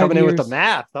 55 coming years. in with the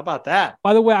math. How about that?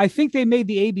 By the way, I think they made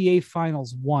the ABA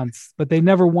finals once, but they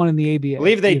never won in the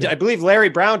ABA. I believe Larry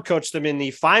Brown coached them in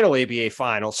the final ABA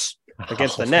finals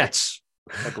against the Nets.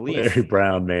 I believe Larry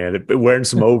Brown, man, wearing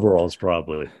some overalls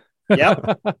probably.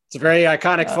 Yep. It's a very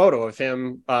iconic photo of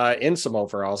him in some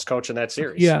overalls coaching that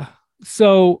series. Yeah.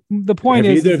 So the point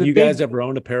have is, either of you guys ever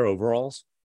owned a pair of overalls?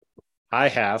 I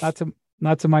have.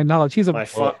 Not to my knowledge. He's my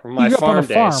farm days. Farm.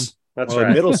 That's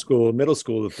right. Middle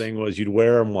school, the thing was you'd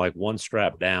wear them like one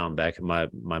strap down back in my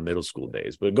middle school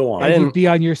days. But go on. You'd be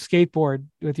on your skateboard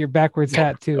with your backwards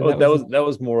hat too. That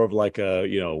was more of like a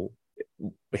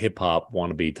hip hop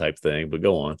wannabe type thing. But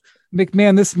go on.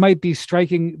 McMahon, this might be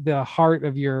striking the heart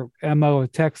of your MO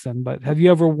of Texan, but have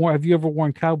you ever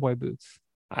worn cowboy boots?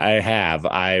 I have.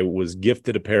 I was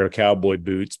gifted a pair of cowboy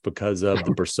boots because of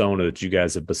the persona that you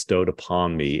guys have bestowed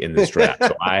upon me in this draft.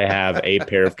 So I have a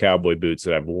pair of cowboy boots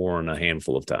that I've worn a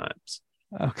handful of times.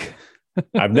 Okay.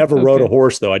 I've never rode a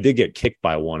horse though. I did get kicked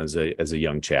by one as a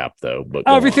young chap though. But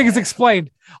everything is explained.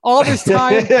 All this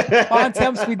time,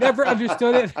 Bontemps, we never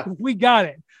understood it. We got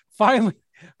it. Finally.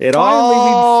 It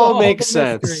all makes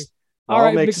sense. All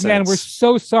right, McMahon, we're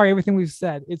so sorry. Everything we've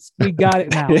said, we got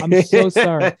it now. I'm so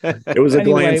sorry. It was a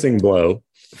glancing blow.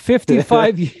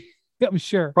 55. I'm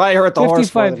sure. Probably hurt the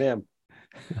horse more than him.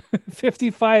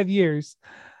 55 years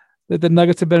that the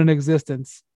Nuggets have been in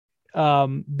existence,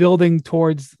 building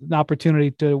towards an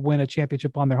opportunity to win a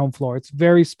championship on their home floor. It's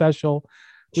very special.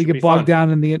 We get bogged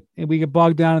down in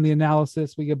the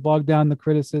analysis. We get bogged down in the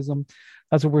criticism.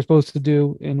 That's what we're supposed to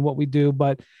do in what we do.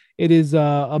 But it is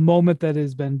a moment that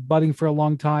has been budding for a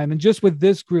long time. And just with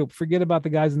this group, forget about the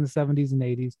guys in the 70s and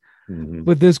 80s. Mm-hmm.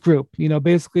 With this group,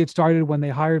 basically it started when they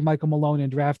hired Michael Malone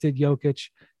and drafted Jokic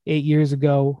 8 years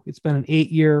ago. It's been an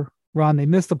 8-year run. They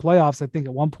missed the playoffs, I think,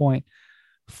 at one point.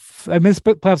 I missed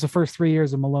playoffs the first 3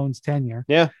 years of Malone's tenure.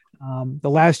 Yeah. The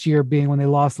last year being when they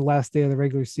lost the last day of the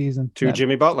regular season to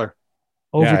Jimmy Butler.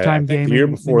 Overtime game. The year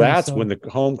before that's when the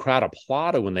home crowd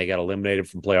applauded when they got eliminated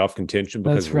from playoff contention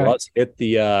because Russ hit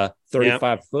the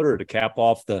 35-footer to cap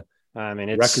off the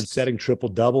record-setting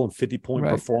triple-double and 50-point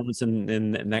performance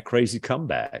in that crazy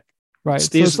comeback. Right.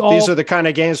 These are the kind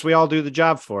of games we all do the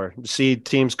job for. See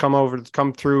teams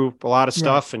come through a lot of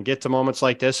stuff and get to moments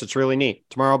like this. It's really neat.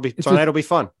 Tonight will be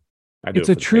fun. It's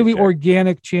a truly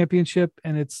organic championship,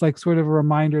 and it's like sort of a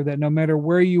reminder that no matter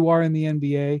where you are in the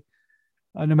NBA,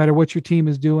 no matter what your team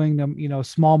is doing,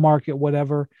 small market,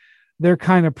 whatever, they're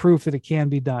kind of proof that it can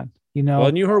be done. You know, well,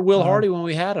 and you heard Will Hardy when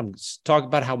we had him talk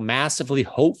about how massively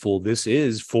hopeful this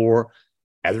is for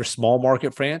other small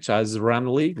market franchises around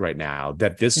the league right now.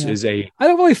 That this is I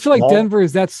don't really feel like Denver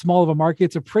is that small of a market.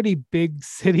 It's a pretty big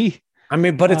city. I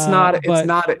mean, but it's not. It's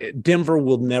not. Denver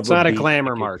will never. It's not be a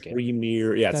glamour market.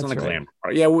 Premier. Yeah, it's not a glamour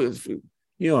market. Yeah,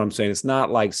 you know what I'm saying. It's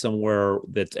not like somewhere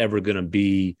that's ever going to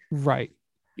be right.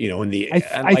 You know, in the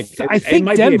I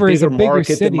think Denver is a bigger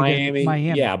city than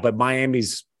Miami. Yeah, but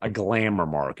Miami's a glamour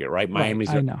market, right? Miami's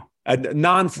a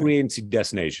non-free agency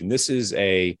destination. This is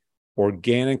a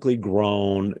organically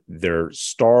grown. Their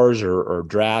stars are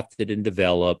drafted and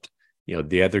developed. You know,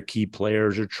 the other key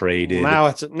players are traded. Now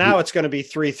it's going to be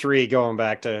 3-3 going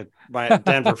back to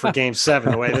Denver for Game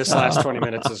 7. The way this last 20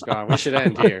 minutes has gone, we should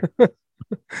end here. All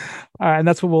right, and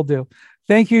that's what we'll do.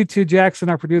 Thank you to Jackson,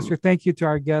 our producer. Thank you to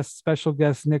our guest, special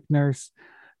guest, Nick Nurse.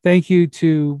 Thank you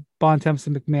to Bontemps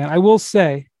McMahon. I will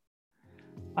say,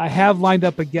 I have lined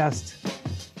up a guest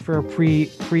for a pre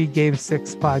Game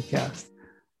 6 podcast.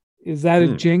 Is that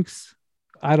a jinx?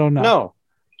 I don't know.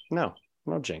 No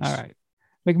jinx. All right.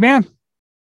 McMahon.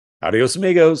 Adios,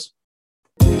 amigos.